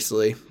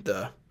 obviously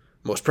the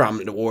most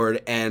prominent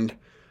award. And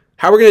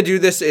how we're going to do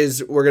this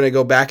is we're going to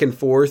go back and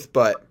forth,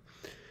 but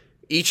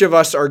each of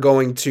us are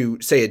going to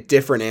say a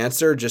different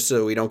answer just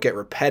so we don't get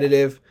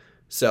repetitive.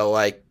 So,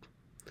 like,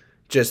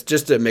 just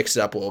to mix it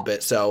up a little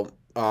bit. So,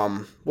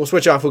 we'll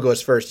switch off who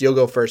goes first. You'll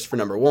go first for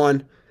number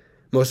one.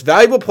 Most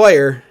valuable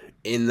player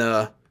in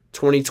the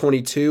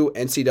 2022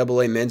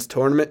 NCAA men's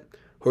tournament.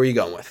 Who are you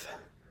going with?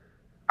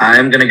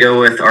 I'm going to go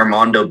with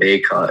Armando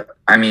Bacot.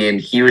 I mean,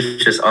 he was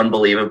just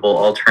unbelievable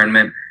all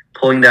tournament,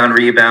 pulling down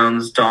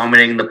rebounds,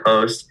 dominating the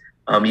post.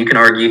 You can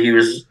argue he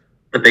was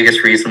the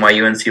biggest reason why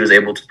UNC was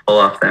able to pull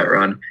off that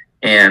run.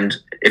 And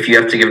if you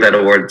have to give that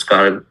award, it's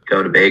got to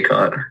go to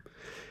Bacot.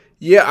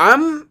 Yeah,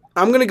 I'm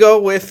going to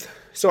go with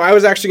 – so I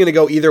was actually going to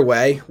go either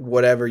way,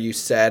 whatever you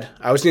said.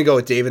 I was going to go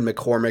with David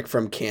McCormick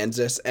from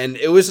Kansas. And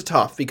it was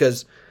tough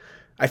because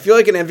I feel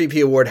like an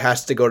MVP award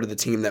has to go to the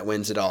team that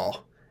wins it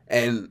all.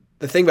 And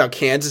the thing about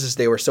Kansas is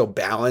they were so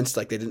balanced.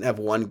 Like, they didn't have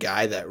one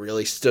guy that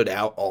really stood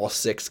out all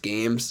 6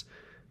 games.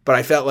 But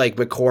I felt like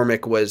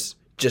McCormick was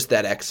just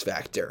that X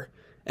factor.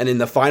 And in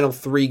the final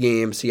 3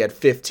 games, he had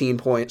 15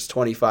 points,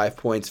 25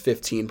 points,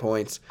 15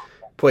 points.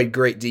 Played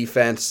great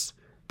defense.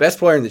 Best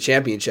player in the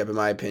championship, in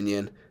my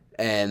opinion.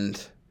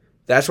 And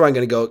that's why I'm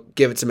going to go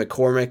give it to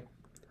McCormick.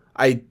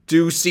 I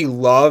do see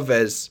Love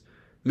as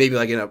maybe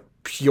like in a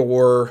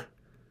pure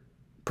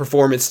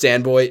performance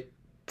standpoint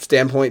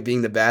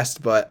being the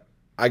best. But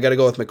I got to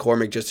go with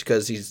McCormick just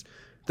because he's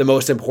the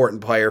most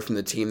important player from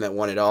the team that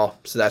won it all.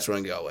 So that's what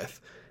I'm going to go with.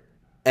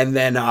 And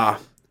then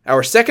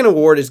our second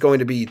award is going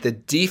to be the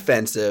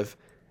defensive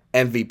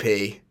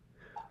MVP.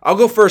 I'll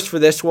go first for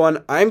this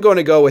one. I'm going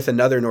to go with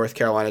another North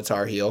Carolina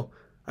Tar Heel.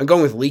 I'm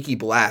going with Leaky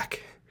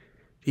Black.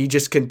 He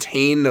just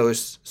contained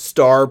those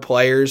star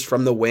players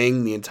from the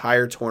wing the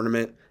entire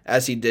tournament,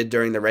 as he did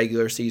during the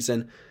regular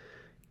season.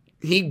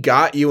 He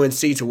got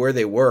UNC to where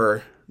they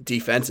were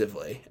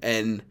defensively.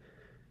 And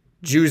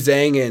Ju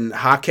Zhang and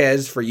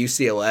Jaquez for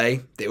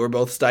UCLA, they were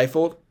both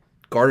stifled.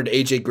 Guarded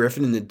A.J.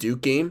 Griffin in the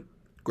Duke game.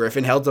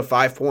 Griffin held to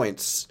 5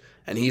 points.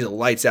 and he's a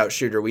lights-out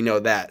shooter. We know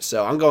that.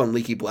 So I'm going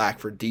Leaky Black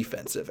for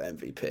defensive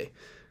MVP.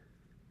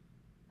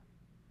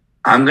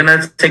 I'm going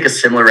to take a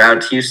similar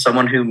route to you,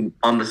 someone who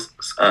on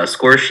the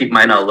score sheet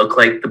might not look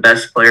like the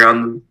best player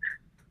on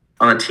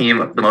the team,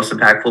 the most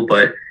impactful,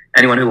 but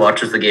anyone who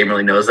watches the game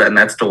really knows that, and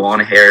that's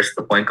DeJuan Harris,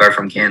 the point guard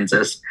from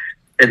Kansas.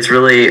 It's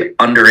really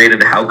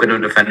underrated how good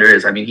of a defender he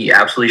is. I mean, he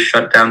absolutely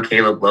shut down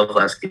Caleb Love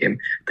last game.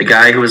 The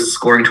guy who was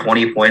scoring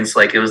 20 points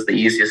like it was the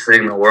easiest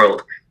thing in the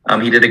world.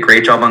 He did a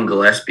great job on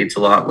Gillespie to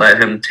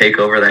let him take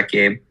over that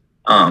game.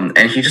 And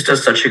he just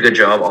does such a good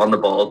job on the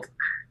ball,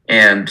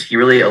 and he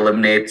really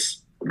eliminates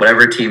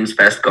whatever team's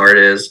best guard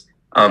is.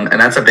 And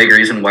that's a big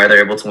reason why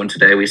they're able to win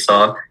today. We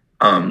saw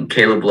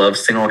Caleb Love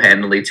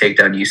single-handedly take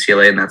down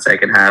UCLA in that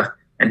second half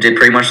and did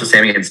pretty much the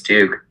same against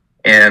Duke.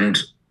 And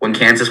when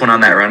Kansas went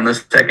on that run in the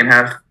second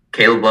half,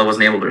 Caleb Love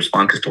wasn't able to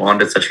respond because DeJuan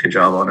did such a good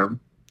job on him.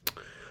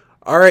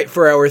 All right,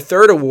 for our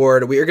third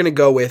award, we are going to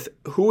go with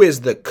who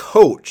is the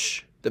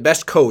coach, the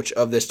best coach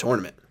of this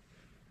tournament.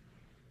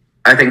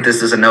 I think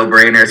this is a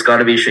no-brainer. It's got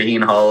to be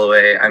Shaheen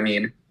Holloway. I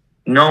mean,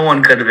 no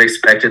one could have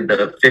expected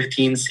the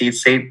 15-seed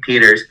St.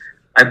 Peter's.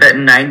 I bet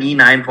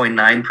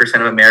 99.9%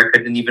 of America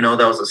didn't even know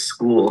that was a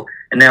school.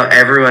 And now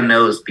everyone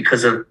knows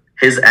because of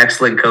his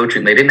excellent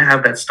coaching. They didn't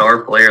have that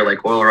star player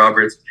like Oral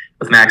Roberts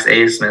with Max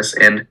Abmas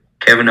and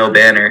Kevin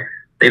O'Banner.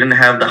 They didn't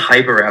have the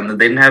hype around them.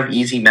 They didn't have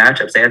easy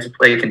matchups. They had to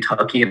play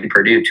Kentucky and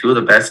Purdue, two of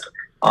the best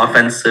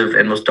offensive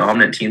and most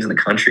dominant teams in the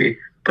country.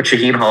 But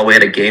Shaheen Holloway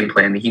had a game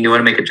plan. He knew how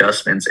to make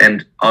adjustments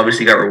and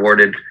obviously got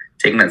rewarded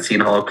taking that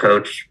Seton Hall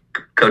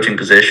coaching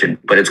position,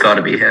 but it's got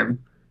to be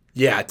him.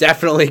 Yeah,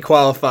 definitely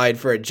qualified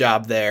for a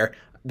job there.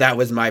 That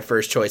was my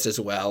first choice as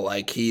well.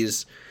 Like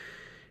he's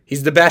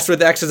the best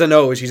with X's and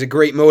O's. He's a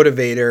great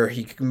motivator.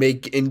 He can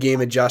make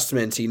in-game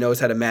adjustments. He knows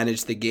how to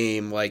manage the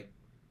game. Like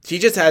he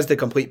just has the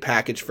complete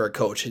package for a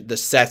coach. The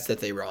sets that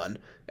they run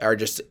are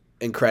just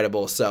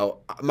incredible. So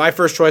my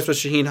first choice was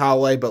Shaheen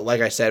Holloway, but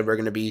like I said, we're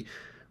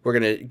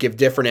gonna give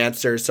different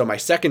answers. So my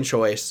second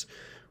choice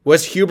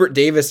was Hubert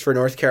Davis for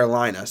North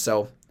Carolina.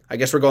 So I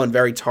guess we're going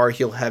very Tar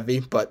Heel heavy,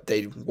 but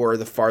they were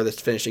the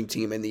farthest finishing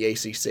team in the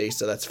ACC,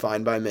 so that's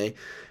fine by me.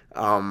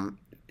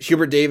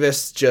 Hubert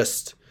Davis,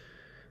 just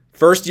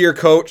first-year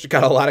coach,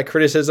 got a lot of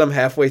criticism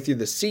halfway through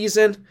the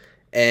season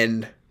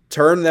and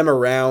turned them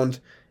around.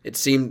 It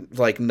seemed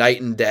like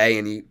night and day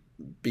and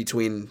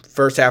between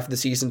first half of the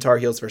season Tar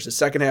Heels versus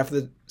second half of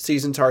the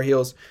season Tar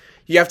Heels.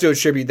 You have to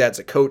attribute that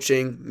to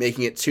coaching,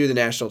 making it to the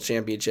national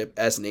championship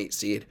as an 8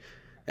 seed.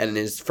 And in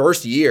his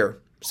first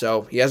year,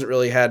 so he hasn't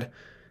really had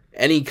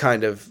any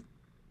kind of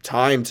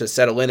time to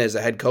settle in as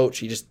a head coach.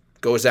 He just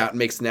goes out and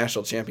makes the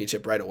national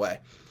championship right away.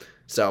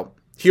 So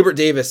Hubert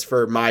Davis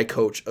for my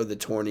coach of the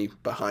tourney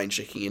behind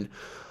Shaheen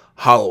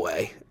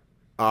Holloway.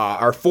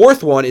 Our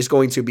fourth one is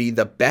going to be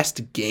the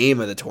best game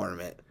of the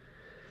tournament.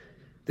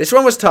 This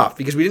one was tough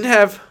because we didn't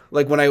have,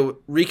 like when I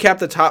recapped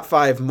the top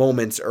 5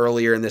 moments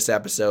earlier in this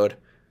episode,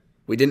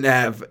 we didn't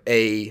have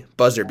a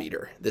buzzer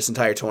beater this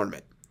entire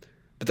tournament.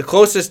 But the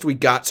closest we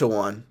got to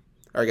one,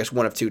 or I guess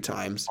one of 2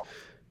 times,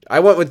 I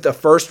went with the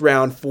first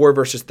round 4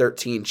 versus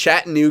 13,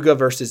 Chattanooga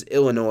versus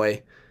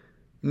Illinois.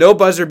 No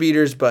buzzer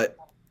beaters, but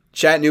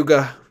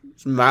Chattanooga,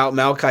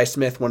 Malachi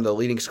Smith, one of the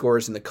leading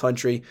scorers in the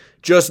country,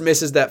 just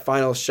misses that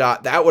final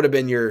shot. That would have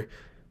been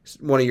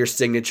one of your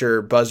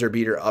signature buzzer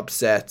beater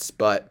upsets,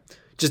 but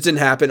just didn't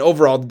happen.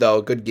 Overall,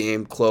 though, good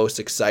game, close,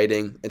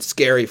 exciting, and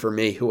scary for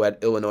me, who had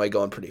Illinois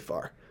going pretty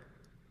far.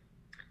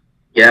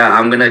 Yeah,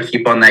 I'm going to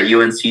keep on that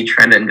UNC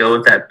trend and go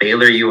with that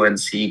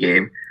Baylor-UNC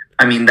game.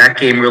 I mean, that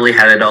game really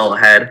had it all. It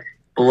had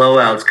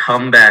blowouts,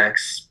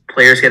 comebacks,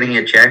 players getting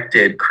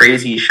ejected,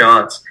 crazy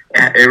shots.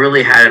 It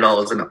really had it all.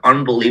 It was an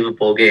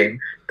unbelievable game.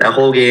 That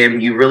whole game,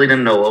 you really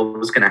didn't know what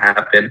was going to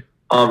happen.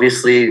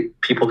 Obviously,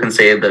 people can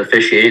say the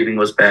officiating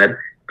was bad,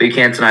 but you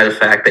can't deny the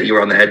fact that you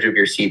were on the edge of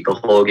your seat the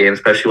whole game,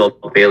 especially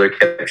while Baylor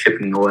kept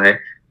chipping away.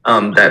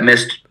 That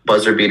missed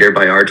buzzer beater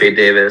by R.J.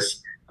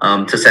 Davis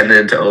to send it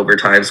into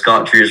overtime,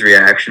 Scott Drew's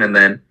reaction, and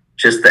then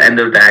just the end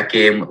of that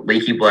game,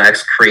 Leaky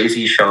Black's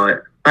crazy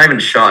shot. Not even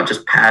shot,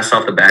 just pass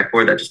off the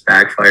backboard that just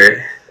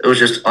backfired. It was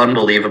just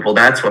unbelievable.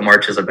 That's what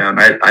March is about.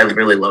 I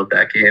really love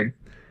that game.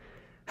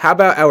 How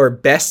about our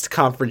best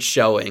conference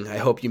showing? I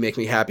hope you make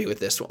me happy with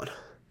this one.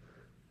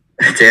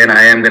 Dan,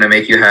 I am going to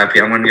make you happy.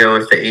 I'm going to go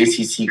with the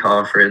ACC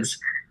conference.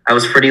 I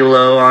was pretty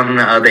low on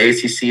the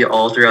ACC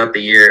all throughout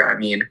the year. I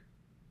mean,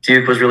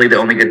 Duke was really the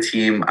only good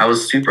team. I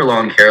was super low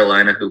on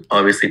Carolina, who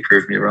obviously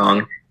proved me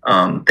wrong.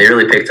 They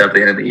really picked up at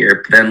the end of the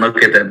year. But then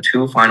look at them,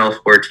 2 Final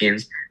Four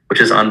teams,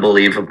 which is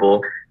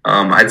unbelievable.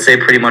 I'd say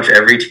pretty much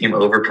every team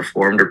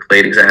overperformed or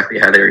played exactly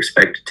how they were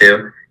expected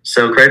to.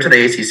 So credit to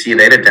the ACC.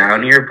 They had a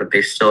down year, but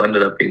they still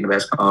ended up being the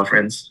best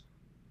conference.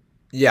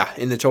 Yeah,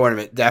 in the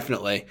tournament,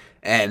 definitely.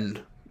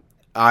 And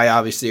I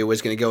obviously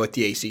was going to go with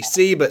the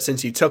ACC, but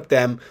since you took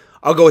them,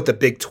 I'll go with the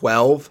Big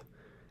 12.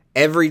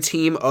 Every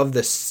team of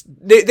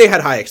they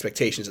had high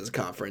expectations as a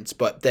conference,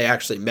 but they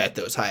actually met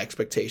those high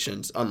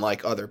expectations,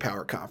 unlike other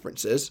power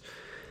conferences.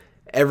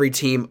 Every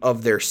team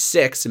of their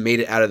 6 made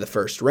it out of the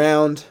first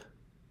round.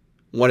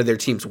 one of their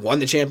teams won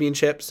the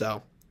championship,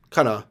 so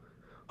kind of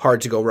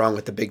hard to go wrong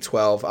with the Big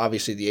 12.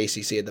 Obviously, the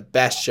ACC had the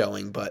best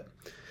showing, but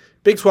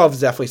Big 12 is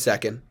definitely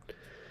second.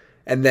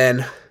 And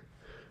then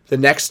the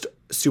next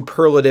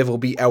superlative will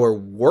be our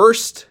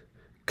worst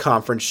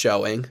conference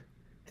showing,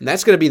 and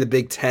that's going to be the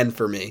Big 10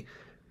 for me.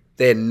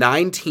 They had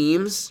 9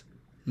 teams.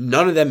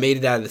 None of them made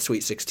it out of the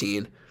Sweet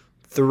 16.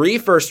 3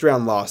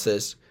 first-round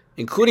losses,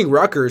 including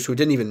Rutgers, who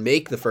didn't even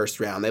make the first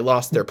round. They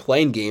lost their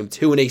playing game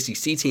to an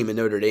ACC team in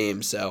Notre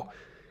Dame. So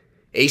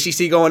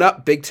ACC going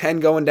up, Big 10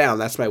 going down.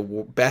 That's my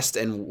best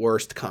and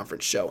worst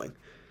conference showing.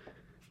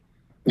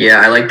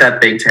 Yeah, I like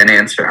that Big 10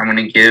 answer. I'm going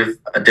to give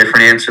a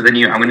different answer than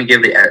you. I'm going to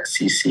give the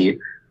SEC.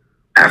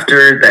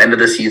 After the end of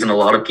the season, a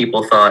lot of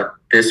people thought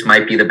this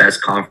might be the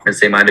best conference.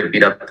 They might have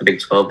beat up the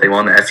Big 12. They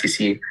won the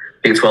SEC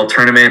Big 12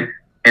 tournament.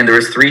 And there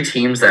was 3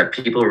 teams that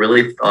people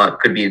really thought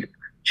could be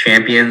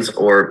champions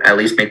or at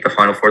least make the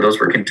Final Four. Those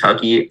were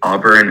Kentucky,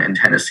 Auburn, and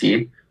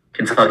Tennessee.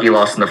 Kentucky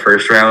lost in the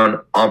first round,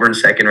 Auburn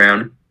second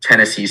round,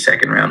 Tennessee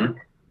second round.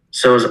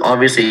 So it was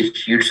obviously a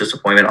huge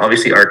disappointment.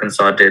 Obviously,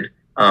 Arkansas did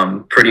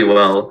pretty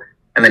well.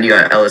 And then you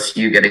got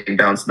LSU getting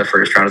bounced in the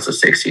first round as a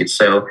 6th seed.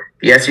 So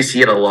the SEC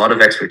had a lot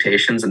of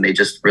expectations, and they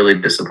just really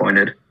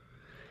disappointed.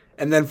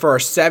 And then for our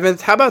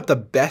 7th, how about the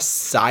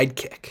best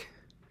sidekick?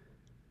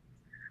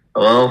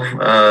 Well,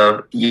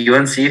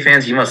 UNC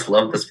fans, you must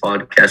love this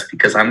podcast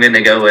because I'm going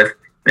to go with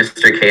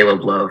Mr.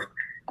 Caleb Love.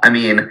 I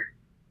mean,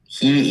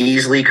 he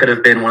easily could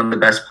have been one of the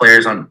best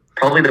players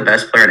probably the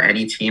best player on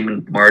any team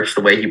in March,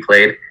 the way he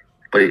played.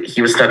 But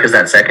he was stuck as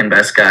that second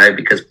best guy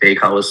because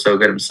Bacot was so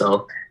good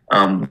himself.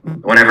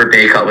 Whenever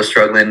Bacot was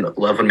struggling,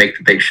 Love would make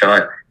the big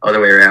shot, other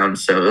way around.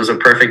 So it was a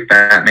perfect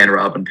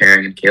Batman-Robin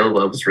pairing, and Caleb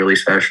Love was really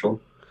special.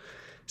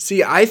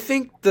 See, I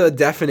think the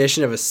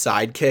definition of a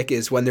sidekick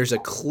is when there's a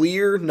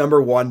clear number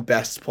 1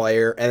 best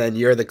player and then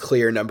you're the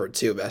clear number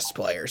 2 best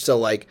player.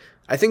 So, I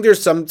think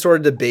there's some sort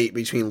of debate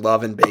between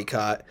Love and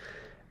Bacot,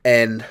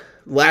 and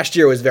last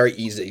year was very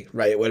easy,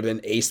 right? It would have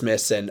been A.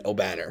 Smith and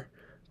O'Banner.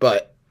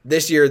 But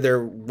this year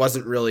there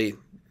wasn't really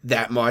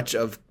that much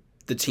of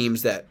the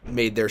teams that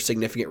made their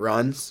significant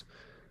runs.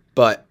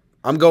 But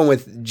I'm going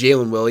with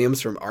Jalen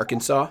Williams from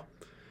Arkansas.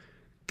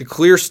 The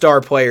clear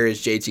star player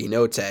is JT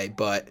Notte,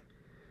 but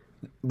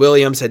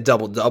Williams had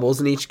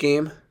double-doubles in each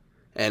game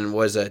and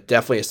was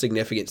definitely a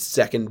significant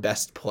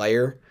second-best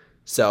player.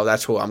 So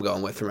that's who I'm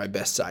going with for my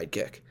best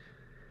sidekick.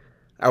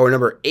 Our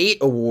number 8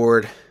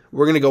 award,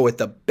 we're going to go with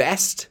the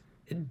best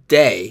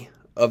day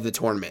of the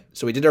tournament.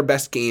 So we did our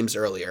best games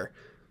earlier.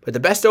 But the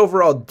best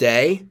overall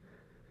day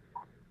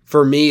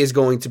for me is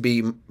going to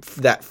be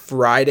that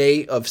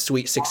Friday of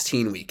Sweet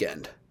 16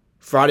 weekend.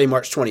 Friday,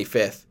 March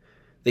 25th.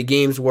 The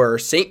games were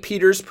St.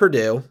 Peter's,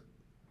 Purdue.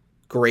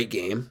 Great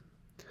game.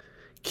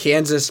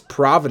 Kansas,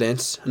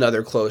 Providence,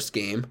 another close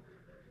game.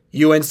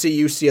 UNC,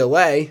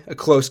 UCLA, a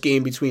close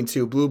game between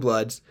 2 blue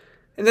bloods.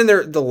 And then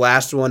the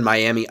last one,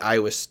 Miami,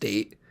 Iowa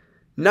State.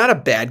 Not a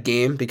bad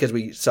game because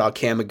we saw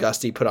Cam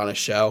Auguste put on a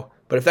show.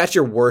 But if that's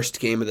your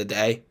worst game of the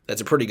day,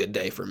 that's a pretty good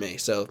day for me.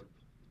 So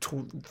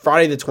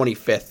Friday the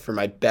 25th for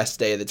my best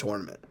day of the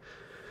tournament.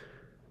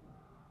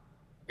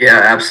 Yeah,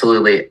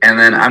 absolutely. And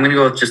then I'm going to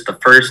go with just the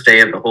first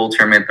day of the whole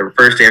tournament, the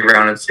first day of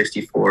round of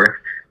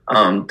 64.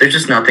 There's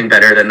just nothing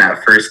better than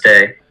that first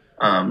day.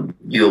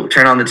 You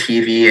turn on the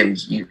TV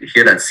and you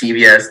hear that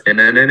CBS.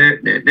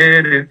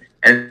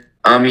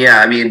 And yeah,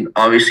 I mean,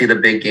 obviously the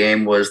big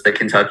game was the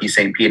Kentucky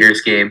St.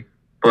 Peter's game,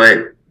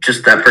 but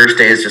just that first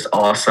day is just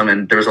awesome.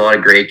 And there was a lot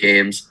of great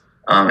games.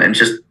 And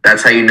just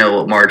that's how you know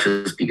what March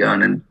has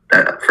begun. And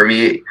that, for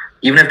me,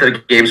 even if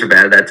the games are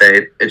bad that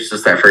day, it's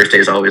just that first day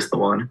is always the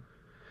one.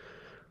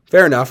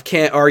 Fair enough.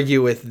 Can't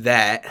argue with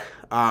that.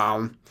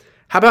 How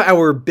about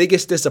our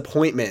biggest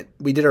disappointment?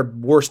 We did our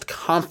worst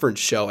conference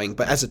showing,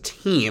 but as a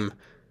team,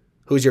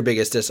 who's your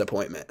biggest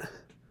disappointment?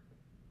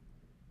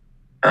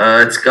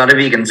 It's got to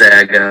be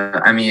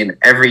Gonzaga. I mean,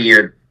 every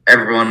year,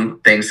 everyone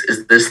thinks,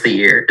 is this the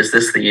year? Is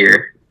this the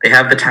year? They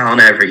have the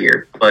talent every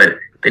year, but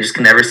they just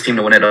can never seem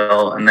to win it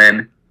all. And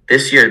then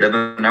this year, they're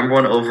the number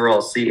 1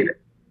 overall seed.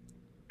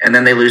 And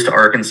then they lose to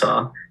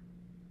Arkansas.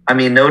 I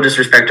mean, no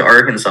disrespect to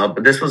Arkansas,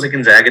 but this was a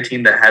Gonzaga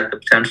team that had the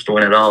potential to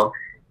win it all.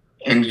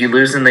 And you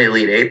lose in the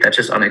Elite Eight, that's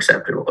just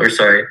unacceptable. Or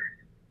sorry,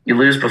 you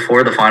lose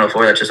before the Final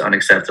Four, that's just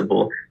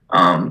unacceptable.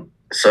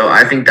 So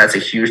I think that's a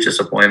huge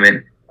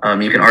disappointment.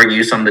 You can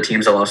argue some of the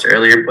teams that lost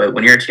earlier, but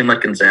when you're a team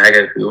like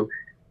Gonzaga, who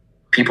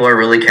people are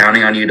really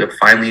counting on you to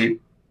finally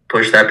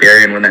push that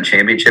barrier and win that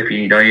championship,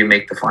 you don't even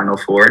make the Final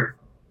Four,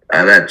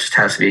 that just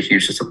has to be a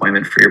huge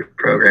disappointment for your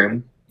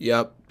program.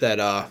 Yep, that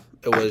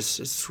it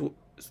was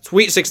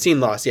Sweet 16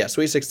 loss. Yeah,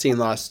 Sweet 16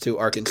 loss to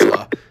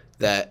Arkansas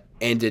that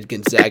ended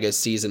Gonzaga's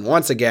season.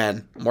 Once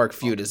again, Mark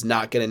Few does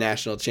not get a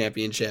national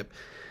championship.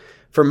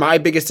 For my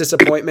biggest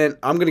disappointment,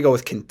 I'm going to go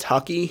with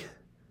Kentucky.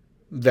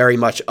 Very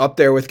much up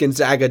there with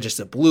Gonzaga, just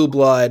a blue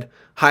blood,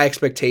 high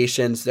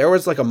expectations. There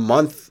was like a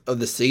month of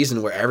the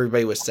season where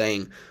everybody was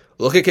saying,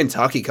 look at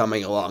Kentucky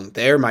coming along.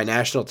 They're my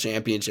national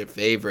championship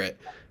favorite.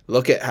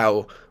 Look at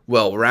how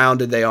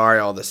well-rounded they are,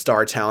 all the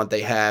star talent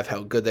they have,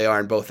 how good they are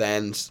on both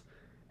ends.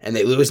 and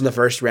they lose in the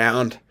first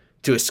round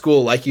to a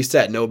school, like you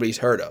said, nobody's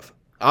heard of.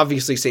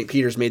 Obviously, St.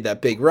 Peter's made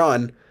that big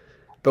run,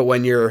 but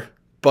when your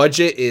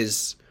budget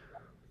is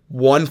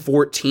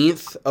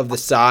 1/14 of the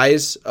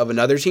size of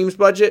another team's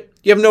budget,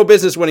 you have no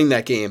business winning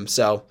that game.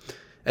 So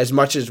as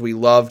much as we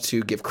love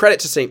to give credit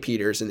to St.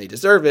 Peter's, and they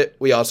deserve it,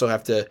 we also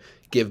have to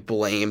give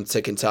blame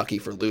to Kentucky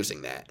for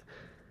losing that.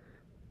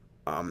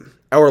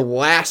 Our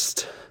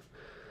last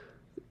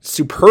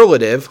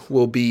superlative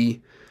will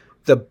be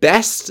the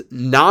best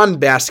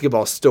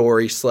non-basketball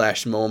story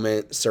 /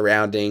 moment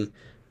surrounding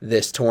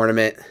this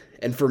tournament.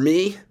 And for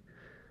me,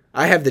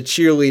 I have the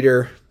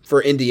cheerleader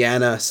for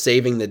Indiana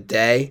saving the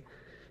day.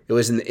 It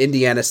was in the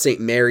Indiana-St.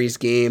 Mary's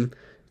game.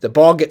 The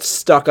ball gets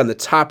stuck on the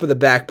top of the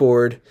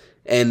backboard,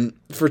 and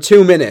for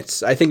 2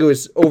 minutes, I think it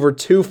was over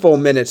 2 full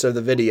minutes of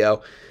the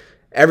video,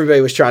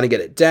 everybody was trying to get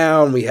it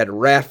down. We had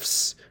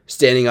refs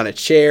standing on a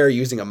chair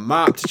using a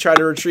mop to try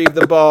to retrieve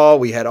the ball.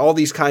 We had all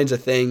these kinds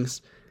of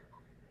things.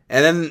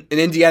 And then an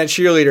Indiana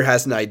cheerleader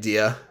has an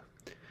idea.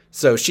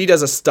 So she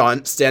does a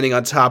stunt standing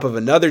on top of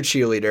another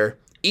cheerleader,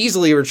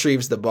 easily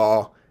retrieves the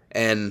ball,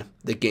 and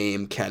the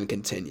game can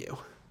continue.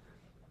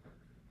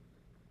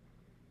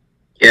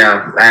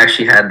 Yeah, I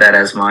actually had that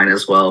as mine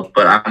as well,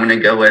 but I'm going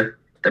to go with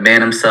the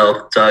man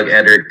himself, Doug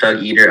Eder.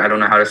 I don't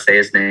know how to say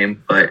his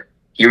name, but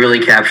he really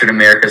captured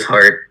America's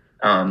heart,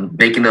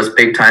 making those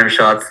big-time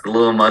shots, the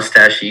little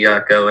mustache he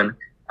got going.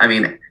 I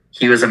mean,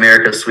 he was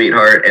America's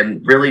sweetheart,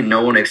 and really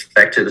no one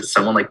expected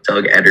someone like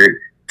Doug Eder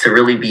to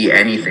really be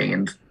anything.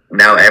 And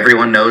now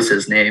everyone knows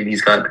his name.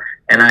 He's got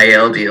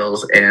NIL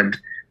deals, and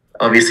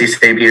obviously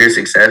St. Peter's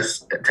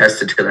success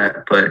attested to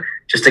that. But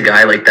just a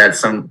guy like that,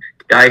 some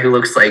guy who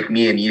looks like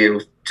me and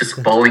you,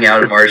 just bowling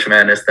out of March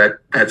Madness,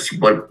 that's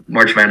what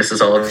March Madness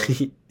is all about.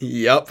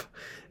 Yep,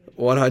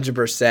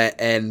 100%.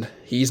 And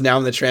he's now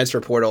in the transfer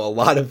portal. A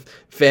lot of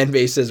fan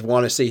bases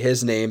want to see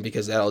his name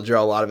because that'll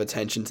draw a lot of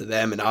attention to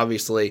them. And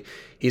obviously,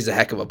 he's a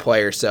heck of a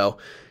player. So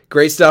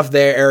great stuff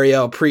there,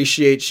 Ariel.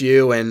 Appreciate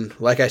you. And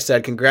like I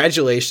said,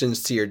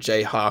 congratulations to your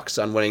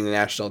Jayhawks on winning the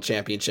national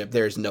championship.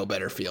 There's no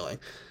better feeling.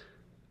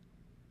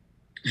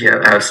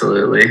 Yeah,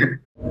 absolutely.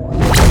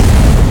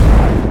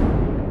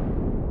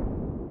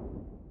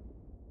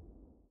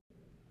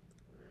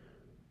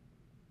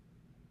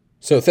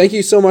 So thank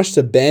you so much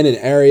to Ben and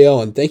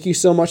Ariel, and thank you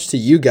so much to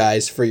you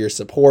guys for your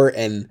support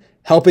and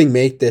helping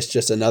make this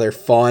just another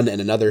fun and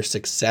another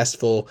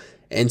successful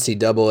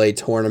NCAA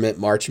tournament,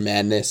 March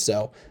Madness.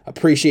 So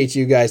appreciate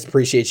you guys.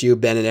 Appreciate you,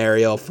 Ben and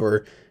Ariel,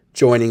 for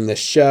joining the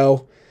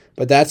show.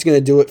 But that's going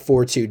to do it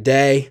for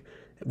today.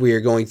 We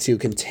are going to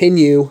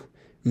continue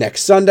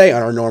next Sunday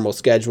on our normal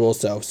schedule.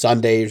 So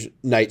Sunday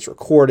night's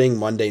recording,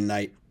 Monday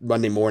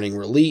morning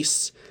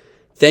release.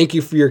 Thank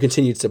you for your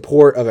continued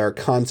support of our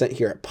content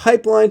here at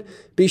Pipeline.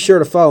 Be sure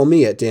to follow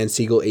me at Dan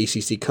Siegel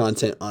ACC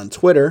Content on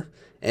Twitter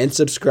and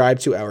subscribe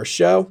to our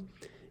show.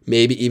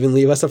 Maybe even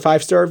leave us a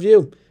 5-star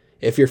review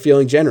if you're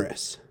feeling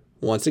generous.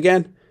 Once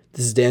again,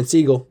 this is Dan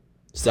Siegel,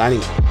 signing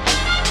off.